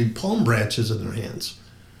they're holding palm branches in their hands,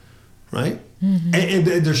 right? And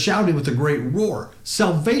they're shouting with a great roar.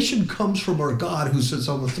 Salvation comes from our God who sits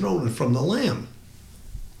on the throne and from the Lamb.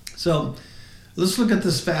 So let's look at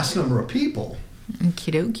this vast number of people.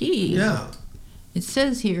 Okie dokie. Yeah. It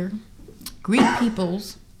says here, Greek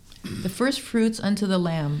peoples, the first fruits unto the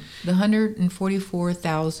Lamb, the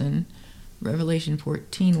 144,000, Revelation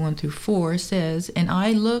 14, 1 through 4 says, And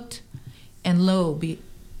I looked, and lo,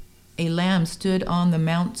 a lamb stood on the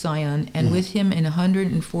Mount Zion, and with him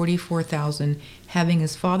 144,000, having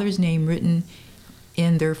his father's name written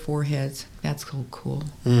in their foreheads. That's so cool.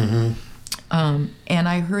 Mm-hmm. And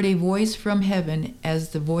I heard a voice from heaven as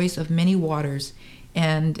the voice of many waters,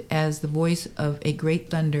 and as the voice of a great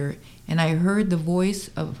thunder. And I heard the voice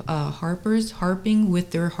of harpers harping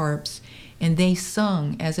with their harps, and they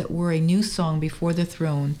sung, as it were, a new song before the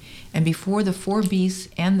throne, and before the four beasts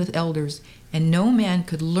and the elders. And no man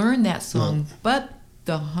could learn that song but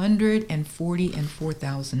the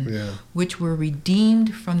 144,000, which were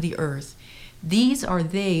redeemed from the earth. These are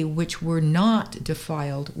they which were not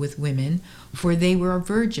defiled with women, for they were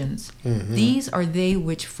virgins. Mm-hmm. These are they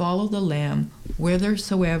which follow the Lamb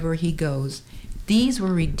whithersoever he goes. These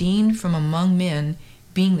were redeemed from among men,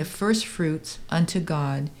 being the firstfruits unto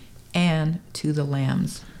God and to the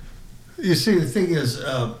lambs. You see, the thing is,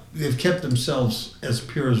 they've kept themselves as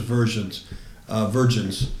pure as virgins.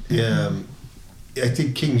 Mm-hmm. I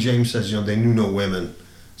think King James says, they knew no women,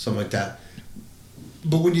 something like that.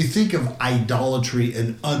 But when you think of idolatry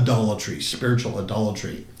and idolatry, spiritual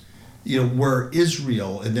idolatry, where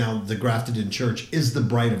Israel, and now the grafted in church, is the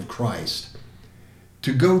bride of Christ,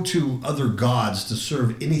 to go to other gods to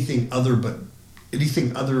serve anything other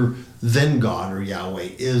than God or Yahweh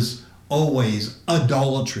is always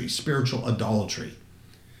idolatry, spiritual idolatry,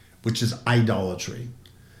 which is idolatry.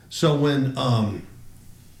 So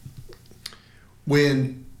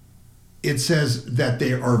when it says that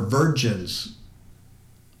they are virgins,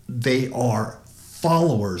 they are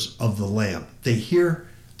followers of the Lamb. They hear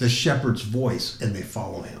the shepherd's voice and they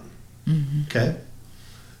follow him. Mm-hmm. Okay?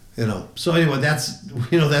 So anyway, that's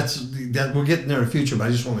we'll get in there in the future, but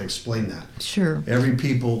I just want to explain that. Sure. Every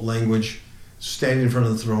people, language, standing in front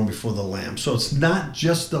of the throne before the Lamb. So it's not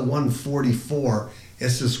just the 144,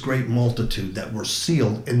 it's this great multitude that were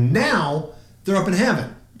sealed, and now they're up in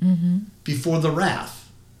heaven before the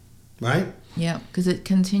wrath, right? Yeah, because it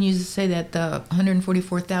continues to say that the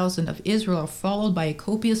 144,000 of Israel are followed by a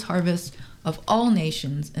copious harvest of all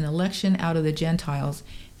nations, an election out of the Gentiles,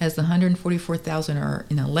 as the 144,000 are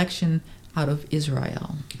an election out of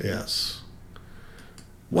Israel. Yes.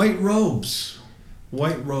 White robes.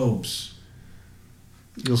 White robes.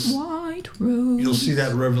 You'll see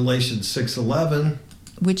that in Revelation 6:11.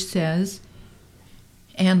 Which says,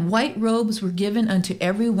 And white robes were given unto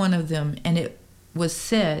every one of them, and it was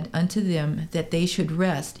said unto them that they should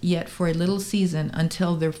rest yet for a little season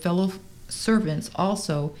until their fellow servants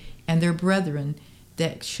also and their brethren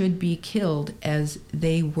that should be killed as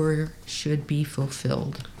they were should be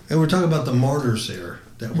fulfilled. And we're talking about the martyrs here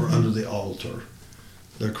that were under the altar.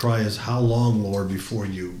 Their cry is, How long, Lord, before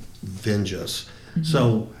you venge us? Mm-hmm.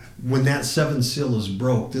 So when that seventh seal is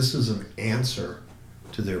broke, this is an answer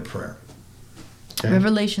to their prayer. Okay?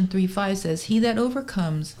 Revelation 3:5 says, He that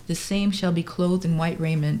overcomes, the same shall be clothed in white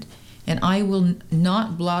raiment, and I will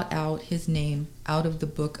not blot out his name out of the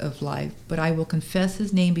book of life, but I will confess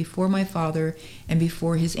his name before my Father and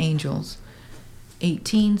before his angels.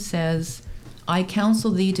 18 says, I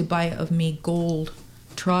counsel thee to buy of me gold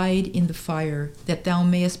tried in the fire, that thou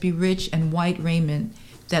mayest be rich, and white raiment,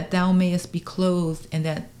 that thou mayest be clothed, and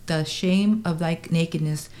that the shame of thy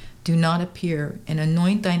nakedness do not appear, and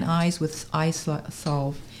anoint thine eyes with eye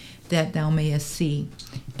salve, that thou mayest see.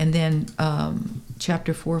 And then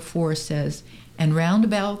chapter 4:4 says, And round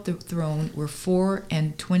about the throne were 24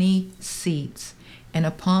 seats, and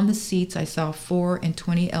upon the seats I saw 24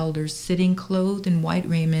 elders sitting clothed in white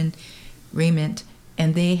raiment,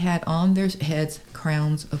 and they had on their heads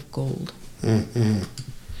crowns of gold. Mm-hmm.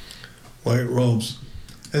 White robes.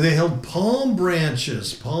 And they held palm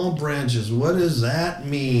branches. Palm branches. What does that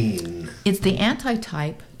mean? It's the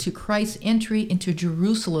antitype to Christ's entry into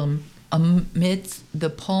Jerusalem amidst the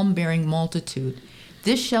palm-bearing multitude.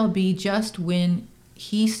 This shall be just when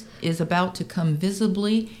he is about to come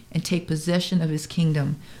visibly and take possession of his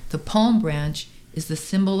kingdom. The palm branch is the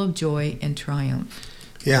symbol of joy and triumph.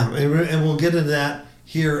 Yeah, and we'll get into that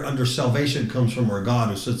here under salvation comes from our God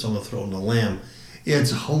who sits on the throne of the Lamb.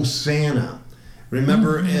 It's Hosanna.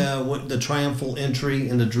 Remember what the triumphal entry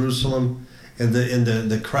into Jerusalem, and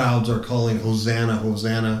the crowds are calling Hosanna,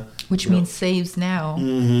 Hosanna. Which means saves now,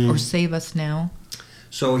 or save us now.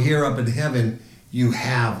 So here up in heaven, you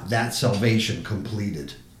have that salvation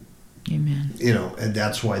completed. Amen. And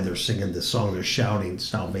that's why they're singing this song. They're shouting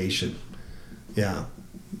salvation. Yeah.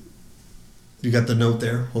 You got the note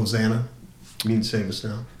there, Hosanna? Means save us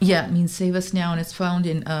now. Yeah, it means save us now, and it's found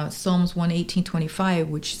in Psalms 118:25,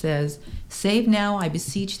 which says, "Save now, I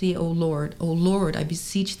beseech thee, O Lord. O Lord, I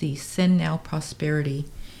beseech thee, send now prosperity."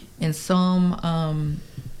 In Psalm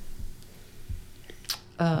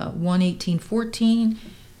 118:14,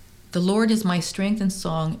 "The Lord is my strength and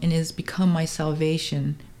song, and is become my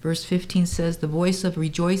salvation." Verse 15 says, "The voice of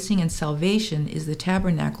rejoicing and salvation is the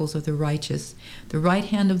tabernacles of the righteous. The right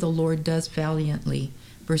hand of the Lord does valiantly."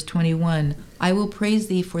 Verse 21, "I will praise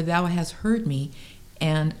thee, for thou hast heard me,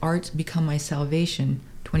 and art become my salvation."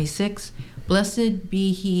 26, "Blessed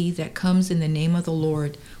be he that comes in the name of the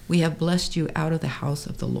Lord. We have blessed you out of the house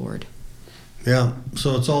of the Lord." Yeah,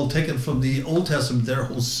 so it's all taken from the Old Testament there.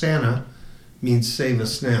 Hosanna means save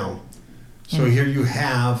us now. So here you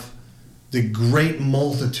have the great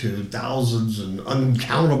multitude, thousands and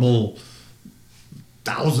uncountable,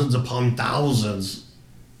 thousands upon thousands,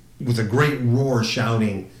 with a great roar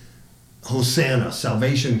shouting, "Hosanna,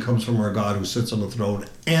 salvation comes from our God who sits on the throne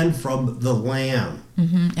and from the Lamb."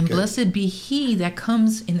 And blessed be he that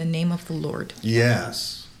comes in the name of the Lord.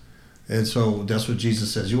 Yes. And so that's what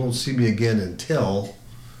Jesus says. You won't see me again until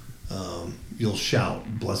you'll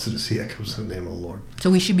shout, "Blessed is he that comes in the name of the Lord."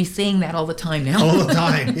 So we should be saying that all the time now. All the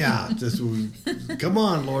time, yeah. Come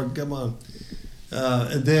on, Lord, come on.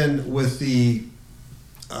 And then with the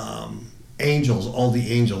angels, all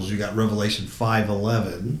the angels, you got Revelation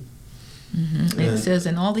 5:11. It says,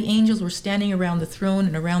 "And all the angels were standing around the throne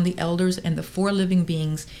and around the elders and the four living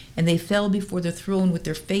beings, and they fell before the throne with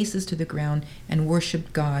their faces to the ground and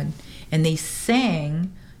worshipped God. And they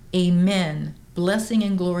sang, Amen. Blessing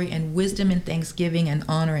and glory and wisdom and thanksgiving and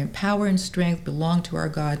honor and power and strength belong to our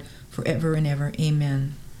God forever and ever.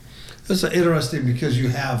 Amen." That's interesting because you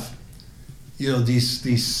have,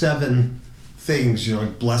 these seven things,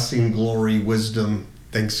 like blessing, glory, wisdom,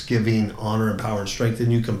 thanksgiving, honor, and power and strength,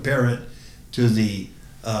 and you compare it to the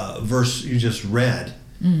verse you just read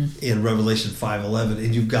in Revelation 5:11,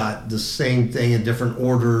 and you've got the same thing in different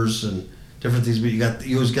orders and different things, but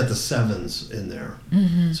you always got the sevens in there.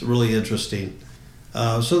 It's really interesting.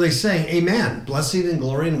 So they sang, "Amen. Blessing and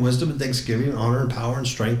glory and wisdom and thanksgiving and honor and power and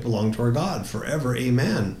strength belong to our God forever.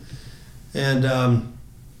 Amen." And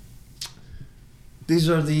these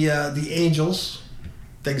are the angels,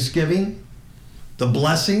 thanksgiving, the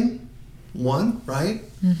blessing, one, right?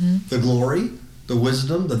 The glory, the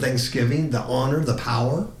wisdom, the thanksgiving, the honor, the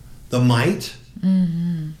power, the might.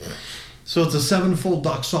 So it's a sevenfold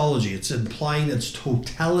doxology. It's implying its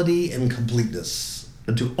totality and completeness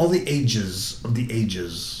into all the ages of the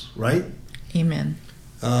ages, right? Amen.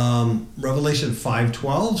 Revelation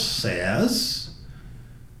 5:12 says,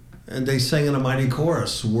 "And they sang in a mighty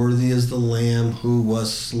chorus, Worthy is the Lamb who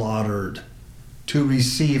was slaughtered to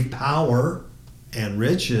receive power and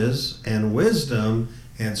riches and wisdom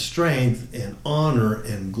and strength and honor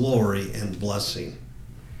and glory and blessing."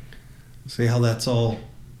 See how that's all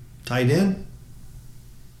tied in?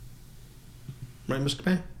 Right, Mr.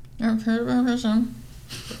 Pan?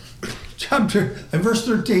 Verse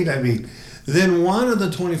 13, I mean. "Then one of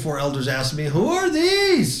the 24 elders asked me, Who are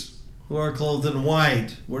these who are clothed in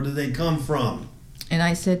white? Where did they come from?" And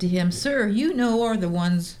I said to him, "Sir, you are the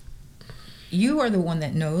one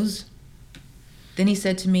that knows." Then he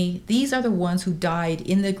said to me, "These are the ones who died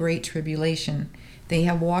in the great tribulation. They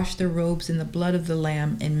have washed their robes in the blood of the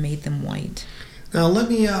Lamb and made them white." Now let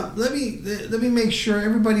me make sure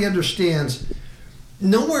everybody understands.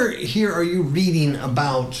 Nowhere here are you reading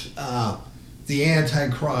about the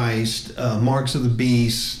Antichrist, marks of the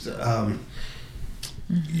beast, the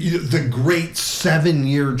great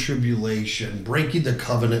 7-year tribulation, breaking the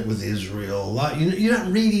covenant with Israel. You're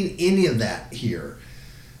not reading any of that here.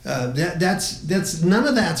 That's none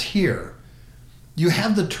of that's here. You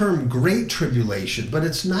have the term Great Tribulation, but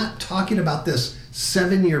it's not talking about this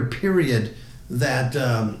 7-year period that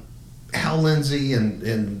Hal Lindsey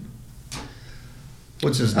and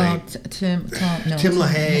what's his name? Tim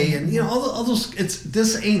LaHaye and all those.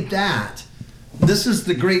 This ain't that. This is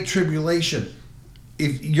the Great Tribulation.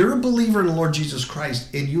 If you're a believer in the Lord Jesus Christ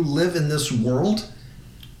and you live in this world,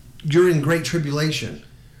 you're in Great Tribulation.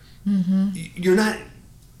 You're not.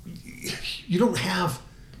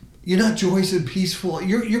 You're not joyous and peaceful.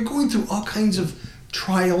 You're going through all kinds of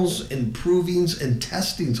trials and provings and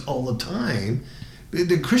testings all the time. The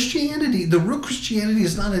real Christianity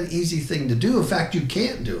is not an easy thing to do. In fact, you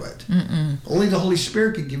can't do it. Only the Holy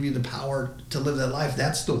Spirit can give you the power to live that life.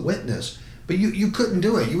 That's the witness. But you couldn't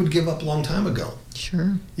do it. You would give up a long time ago.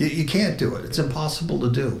 Sure. You can't do it. It's impossible to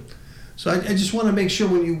do. So I just want to make sure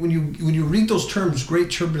when you read those terms, Great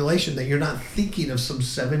Tribulation, that you're not thinking of some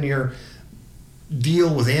 7-year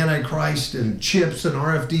deal with Antichrist and chips and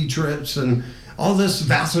RFD trips and all this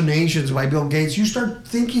vaccinations by Bill Gates, you start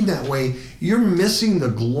thinking that way, you're missing the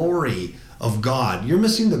glory of God. You're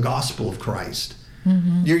missing the gospel of Christ.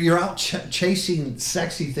 Mm-hmm. You're out chasing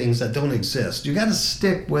sexy things that don't exist. You got to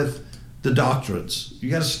stick with the doctrines. You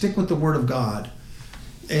got to stick with the Word of God.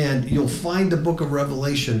 And you'll find the book of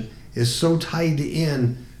Revelation is so tied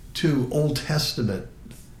in to Old Testament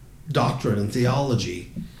doctrine and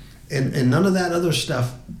theology. And none of that other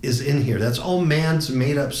stuff is in here. That's all man's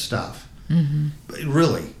made up stuff. Mm-hmm. But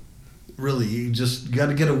really, you just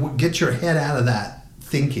got to get your head out of that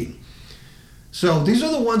thinking. So these are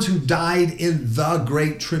the ones who died in the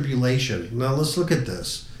Great Tribulation. Now let's look at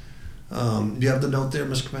this. Do you have the note there,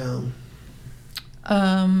 Ms. Capound?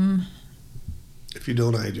 If you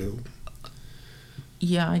don't, I do.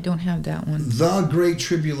 Yeah, I don't have that one. The Great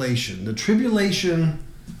Tribulation. The tribulation,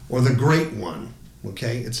 or the Great One,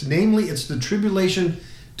 okay? It's the tribulation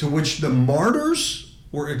to which the martyrs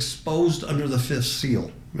were exposed under the fifth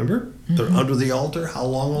seal. Remember? Mm-hmm. They're under the altar. How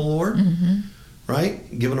long, O Lord? Mm-hmm.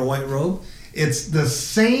 Right? Given a white robe. It's the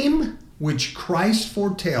same which Christ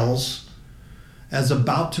foretells as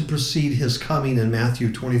about to precede his coming in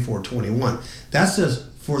Matthew 24:21. That says,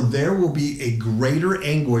 for there will be a greater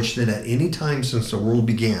anguish than at any time since the world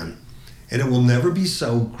began, and it will never be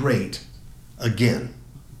so great again.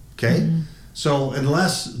 Okay? Mm-hmm. So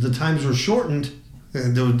unless the times were shortened,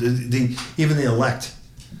 even the elect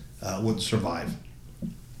wouldn't survive.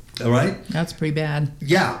 All right? That's pretty bad.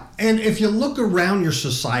 Yeah. And if you look around your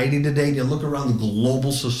society today, you look around the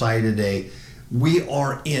global society today, we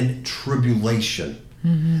are in tribulation.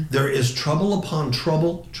 Mm-hmm. There is trouble upon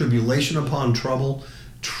trouble, tribulation upon trouble,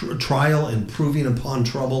 trial and proving upon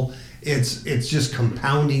trouble. It's just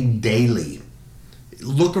compounding daily.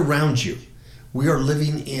 Look around you. We are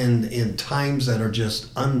living in times that are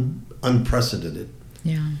just unprecedented.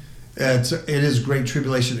 Yeah. It is great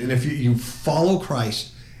tribulation. And if you follow Christ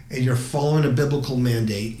and you're following a biblical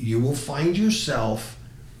mandate, you will find yourself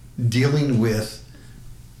dealing with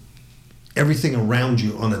everything around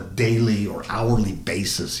you on a daily or hourly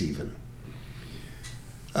basis even.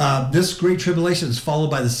 This great tribulation is followed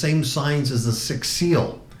by the same signs as the sixth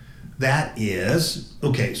seal. That is,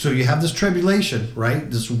 okay, so you have this tribulation, right?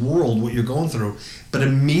 This world, what you're going through. But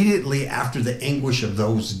immediately after the anguish of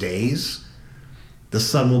those days, the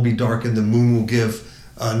sun will be darkened, the moon will give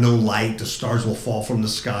no light, the stars will fall from the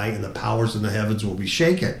sky, and the powers in the heavens will be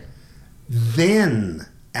shaken. Then,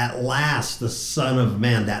 at last, the Son of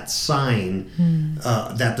Man, that sign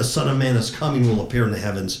that the Son of Man is coming, will appear in the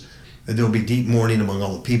heavens. And there will be deep mourning among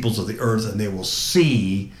all the peoples of the earth, and they will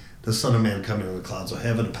see the Son of Man coming in the clouds of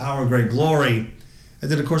heaven, power and great glory.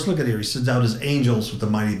 And then, of course, look at here. He sends out his angels with a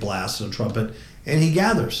mighty blast and a trumpet, and he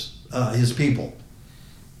gathers his people.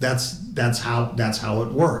 That's how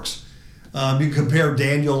it works. You compare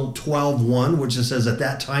Daniel 12:1, which it says, at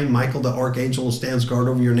that time, Michael the archangel who stands guard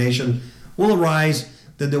over your nation will arise.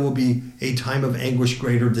 Then there will be a time of anguish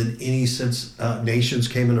greater than any since nations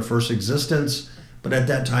came into first existence. But at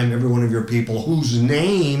that time, every one of your people whose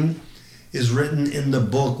name is written in the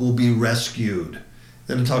book will be rescued.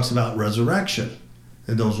 Then it talks about resurrection,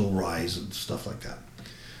 and those will rise and stuff like that.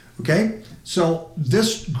 Okay? So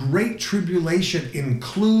this great tribulation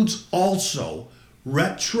includes also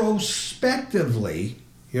retrospectively,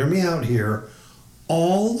 hear me out here,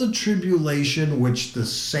 all the tribulation which the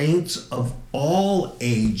saints of all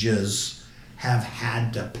ages have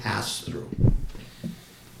had to pass through.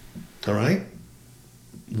 All right?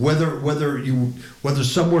 Whether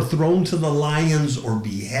some were thrown to the lions or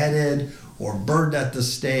beheaded or burned at the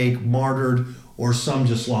stake, martyred, or some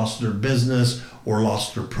just lost their business or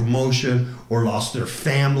lost their promotion or lost their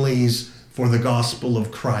families for the gospel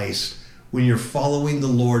of Christ. When you're following the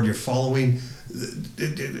Lord, you're following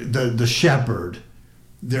the shepherd,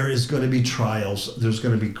 there is going to be trials. There's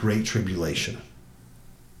going to be great tribulation.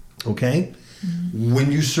 Okay? Mm-hmm. When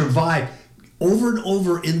you survive, over and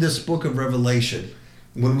over in this book of Revelation,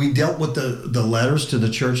 when we dealt with the letters to the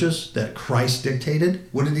churches that Christ dictated,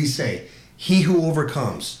 what did he say? He who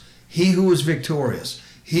overcomes, he who is victorious,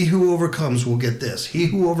 he who overcomes will get this. He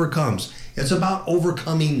who overcomes. It's about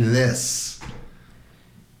overcoming this.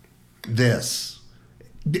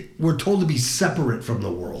 We're told to be separate from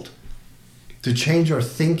the world, to change our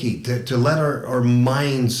thinking, to let our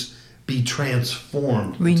minds be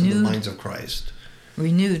transformed into the minds of Christ.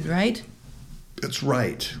 Renewed, right? That's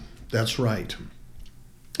right. That's right.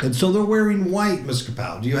 And so they're wearing white, Ms.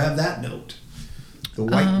 Kapow. Do you have that note? The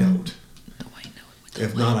white note. The white note.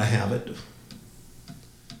 If not, I have it.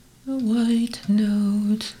 The white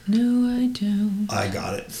note. No, I don't. I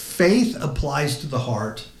got it. Faith applies to the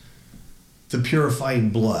heart the purifying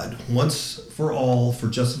blood, once for all, for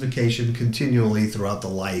justification, continually throughout the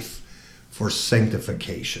life, for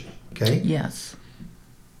sanctification. Okay? Yes.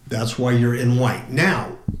 That's why you're in white.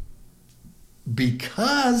 Now,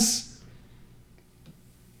 because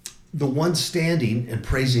the one standing and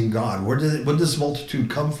praising God, where did this multitude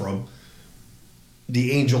come from?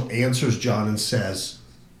 The angel answers John and says,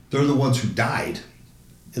 they're the ones who died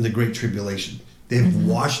in the Great Tribulation. They've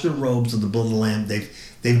washed their robes of the blood of the Lamb.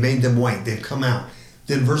 They've made them white. They've come out.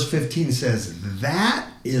 Then verse 15 says, that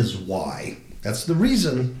is why, that's the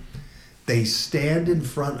reason, they stand in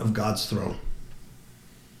front of God's throne.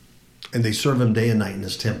 And they serve him day and night in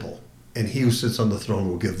his temple. And he who sits on the throne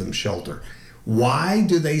will give them shelter. Why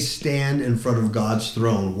do they stand in front of God's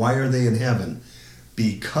throne? Why are they in heaven?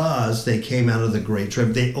 Because they came out of the great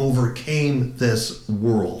trib. They overcame this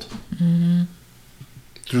world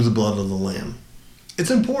through the blood of the Lamb.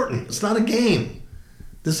 It's important. It's not a game.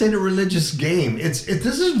 This ain't a religious game. This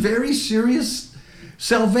is very serious.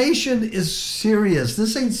 Salvation is serious.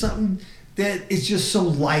 This ain't something that it's just so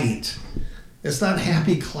light. It's not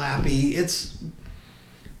happy clappy. It's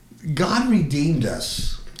God redeemed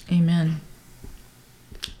us. Amen.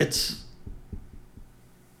 It's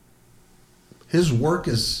his work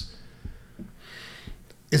is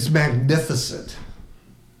magnificent.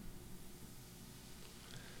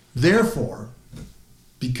 Therefore,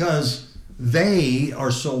 because they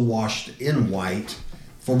are so washed in white,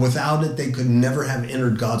 for without it they could never have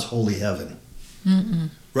entered God's holy heaven.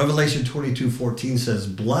 Revelation 22:14 says,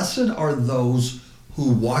 blessed are those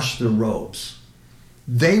who wash their robes.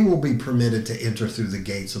 They will be permitted to enter through the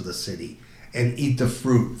gates of the city and eat the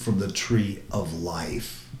fruit from the tree of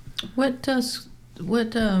life. What verse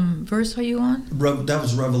are you on? That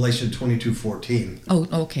was Revelation 22:14. Oh,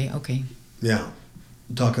 okay. Yeah,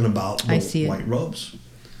 talking about I see white robes.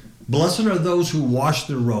 Blessed are those who wash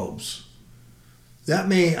their robes. That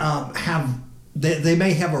may they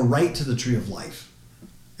may have a right to the tree of life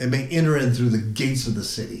and may enter in through the gates of the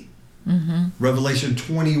city. Revelation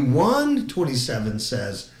 21:27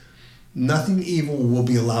 says, nothing evil will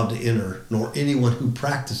be allowed to enter, nor anyone who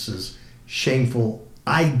practices shameful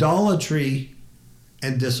idolatry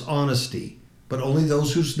and dishonesty, but only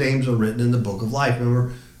those whose names are written in the book of life.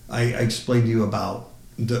 Remember, I explained to you about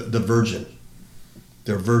the virgin.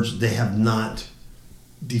 They're virgin. They have not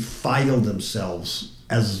defiled themselves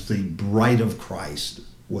as the bride of Christ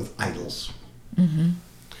with idols.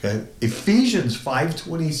 Okay? Ephesians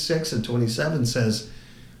 5:26 and 27 says,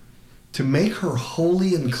 to make her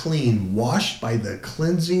holy and clean, washed by the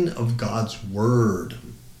cleansing of God's word.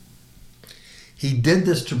 He did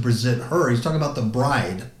this to present her. He's talking about the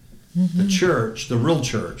bride, the church, the real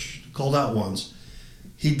church, called out ones.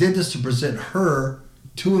 He did this to present her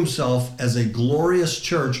to himself as a glorious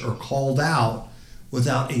church, or called out,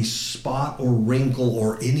 without a spot or wrinkle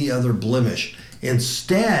or any other blemish.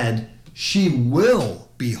 Instead, she will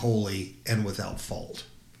be holy and without fault.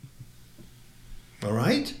 All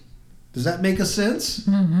right? Does that make a sense?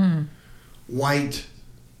 White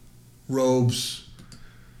robes.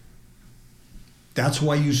 That's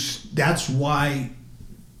why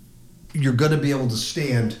you're going to be able to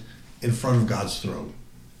stand in front of God's throne,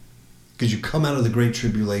 because you come out of the great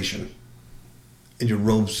tribulation and your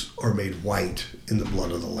robes are made white in the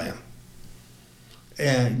blood of the Lamb.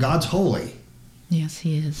 And God's holy. Yes,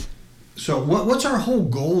 he is. So what's our whole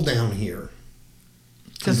goal down here?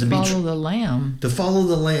 To follow the Lamb. To follow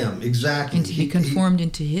the Lamb, exactly. And to be conformed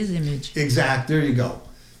into his image. Exactly. There you go.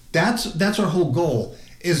 That's our whole goal.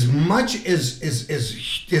 As much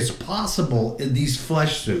as possible in these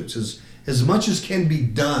flesh suits, as much as can be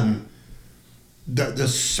done, the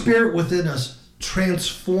Spirit within us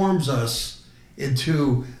transforms us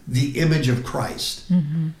into the image of Christ.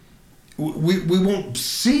 We won't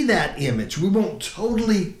see that image. We won't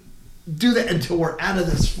totally do that until we're out of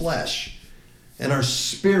this flesh and our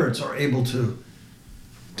spirits are able to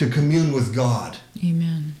commune with God.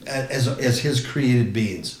 Amen. As his created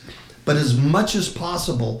beings. But as much as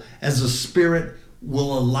possible as the Spirit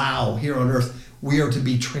will allow here on earth, we are to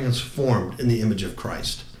be transformed in the image of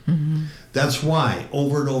Christ. That's why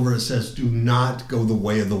over and over it says, do not go the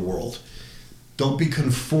way of the world. Don't be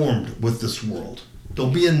conformed with this world.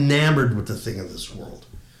 Don't be enamored with the thing of this world.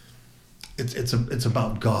 It's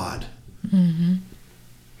about God.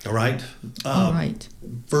 All right? All right.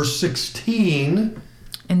 Verse 16.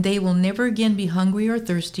 And they will never again be hungry or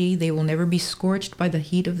thirsty. They will never be scorched by the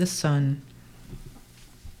heat of the sun.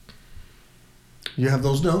 You have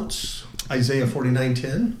those notes? Isaiah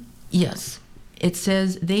 49:10? Yes. It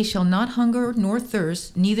says, they shall not hunger nor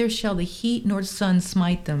thirst, neither shall the heat nor sun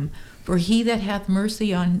smite them. For he that hath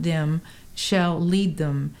mercy on them shall lead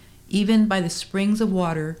them. even by the springs of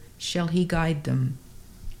water shall he guide them.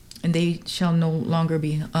 And they shall no longer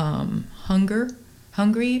be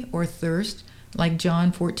hungry or thirst, like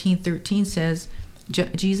John 14:13 says.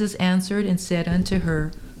 Jesus answered and said unto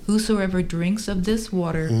her, whosoever drinks of this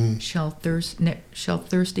water shall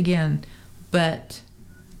thirst again, but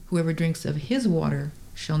whoever drinks of his water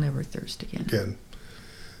shall never thirst again.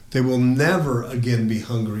 They will never again be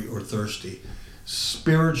hungry or thirsty.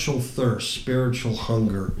 Spiritual thirst, spiritual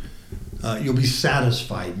hunger. You'll be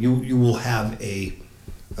satisfied. You will have a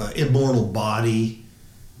immortal body.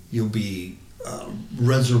 You'll be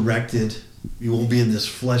resurrected. You won't be in this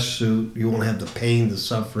flesh suit. You won't have the pain, the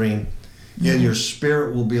suffering. And your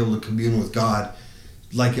spirit will be able to commune with God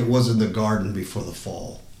like it was in the garden before the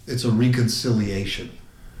fall. It's a reconciliation.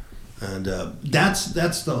 And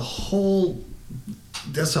that's the whole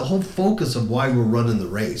focus of why we're running the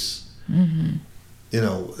race. Mm-hmm.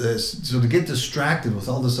 So to get distracted with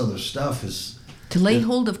all this other stuff is to lay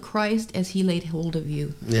hold of Christ as he laid hold of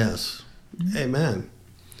you. Yes. Mm-hmm. Amen.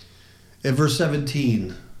 In verse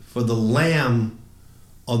 17, for the Lamb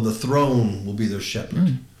on the throne will be their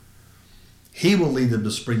shepherd. He will lead them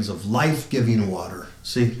to springs of life-giving water.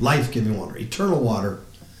 See, life-giving water, eternal water.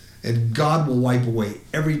 And God will wipe away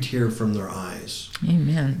every tear from their eyes.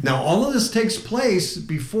 Amen. Now, all of this takes place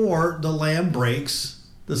before the Lamb breaks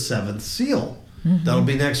the seventh seal. Mm-hmm. That'll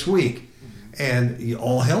be next week. And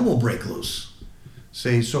all hell will break loose.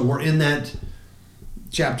 See, so we're in that,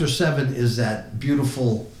 chapter 7 is that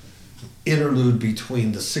beautiful interlude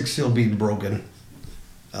between the sixth seal being broken.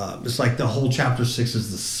 It's like the whole chapter 6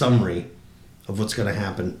 is the summary of what's going to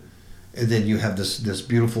happen. And then you have this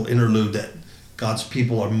beautiful interlude that God's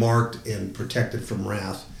people are marked and protected from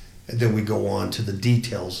wrath. And then we go on to the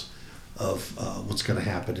details of what's going to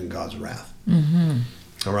happen in God's wrath. Mm-hmm.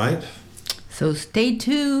 All right? So stay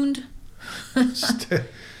tuned.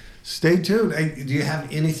 Stay tuned. Hey, do you have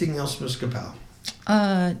anything else, Ms. Kapow?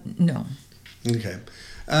 No. Okay.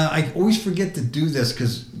 I always forget to do this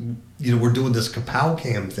because, we're doing this Kapow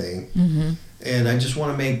Cam thing. Mm-hmm. And I just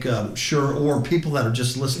want to make sure, or people that are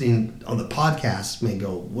just listening on the podcast may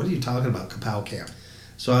go, what are you talking about, Kapow Cam?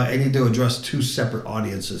 So I need to address two separate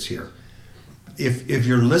audiences here. If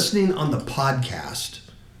you're listening on the podcast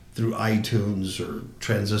through iTunes or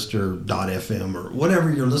transistor.fm or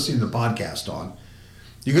whatever you're listening to the podcast on,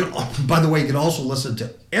 you can, by the way, you can also listen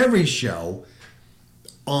to every show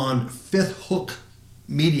on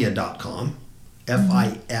fifthhookmedia.com,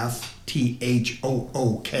 FIFTHOOK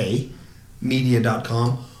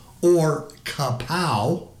media.com, or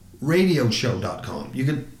KapowRadioshow.com. You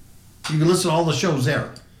can listen to all the shows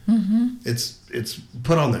there. Mm-hmm. It's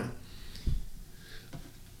put on there.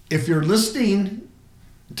 If you're listening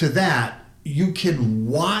to that, you can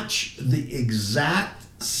watch the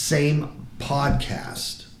exact same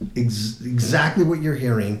podcast, exactly what you're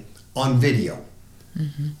hearing, on video.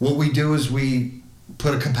 Mm-hmm. What we do is we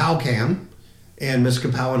put a Kapow Cam, and Ms.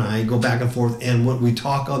 Kapow and I go back and forth, and when we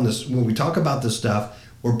talk about this stuff,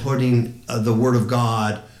 we're putting the Word of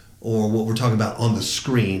God or what we're talking about on the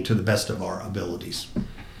screen to the best of our abilities.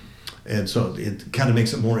 And so it kind of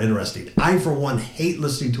makes it more interesting. I, for one, hate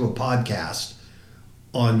listening to a podcast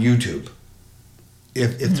on YouTube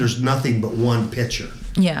if there's nothing but one picture.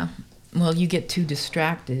 Yeah. Well, you get too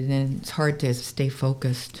distracted, and it's hard to stay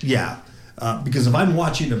focused. Yeah. Because if I'm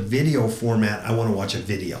watching a video format, I want to watch a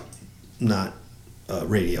video, not a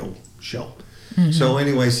radio show. Mm-hmm. So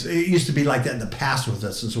anyways, it used to be like that in the past with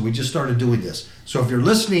us, and so we just started doing this. So if you're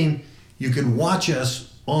listening, you can watch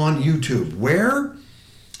us on YouTube. Where?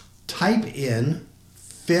 Type in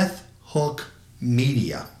Fifth Hook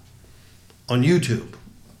Media on YouTube.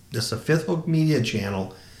 This is a Fifth Hook Media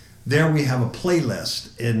channel. There we have a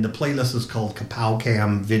playlist, and the playlist is called Kapow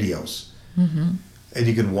Cam Videos. Mm-hmm. And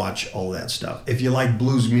you can watch all that stuff. If you like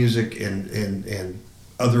blues music and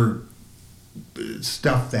other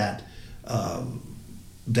stuff that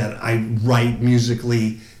I write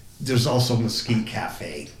musically, there's also Mesquite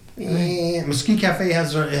Cafe. Mesquite Cafe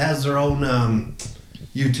has their own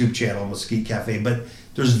YouTube channel, Mesquite Cafe, but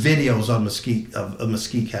there's videos on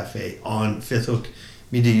Mesquite Cafe on Fifth Hook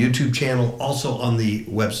Media YouTube channel, also on the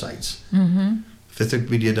websites. Mm-hmm.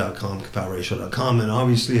 fifthhookmedia.com, KapowRadio.com, and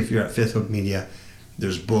obviously if you're at Fifth Hook Media,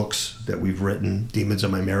 there's books that we've written, Demons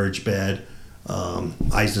on My Marriage Bed,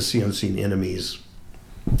 Eyes to See Unseen Enemies,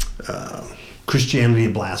 Christianity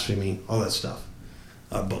and Blasphemy, all that stuff.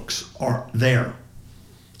 Books are there.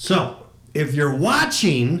 So, if you're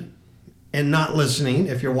watching and not listening,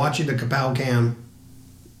 if you're watching the Kapow Cam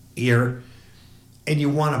here and you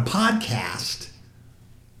want a podcast,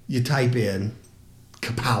 you type in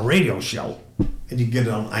Kapow Radio Show and you get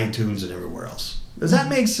it on iTunes and everywhere else. Does that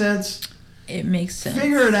make sense? It makes sense.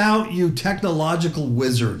 Figure it out, you technological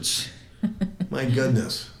wizards. My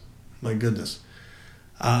goodness. My goodness.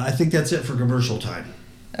 I think that's it for commercial time.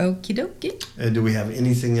 Okie dokie. Do we have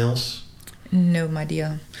anything else? No, my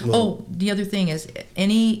dear. Well- The other thing is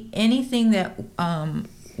anything that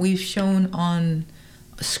we've shown on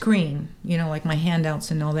screen, like my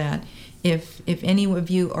handouts and all that. If any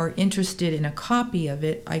of you are interested in a copy of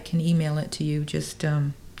it, I can email it to you. Just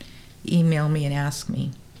email me and ask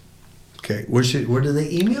me. Okay. Where do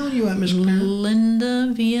they email you at, Miss Karen?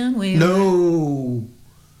 Linda Villanueva. No.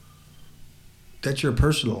 That's your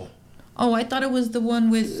personal. Oh, I thought it was the one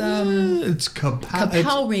with It's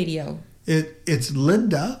Kapow Radio. It's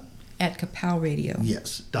Linda. At Kapow Radio.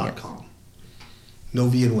 Yes. Yes. .com. No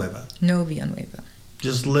Villanueva. No Villanueva.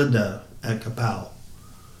 Just Linda at Kapow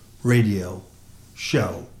Radio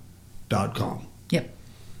Show.com. Yep.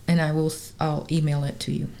 And I'll email it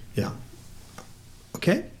to you. Yeah.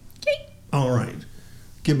 Okay? Okay. All right.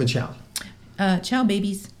 Give him a chow. Ciao,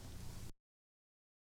 babies.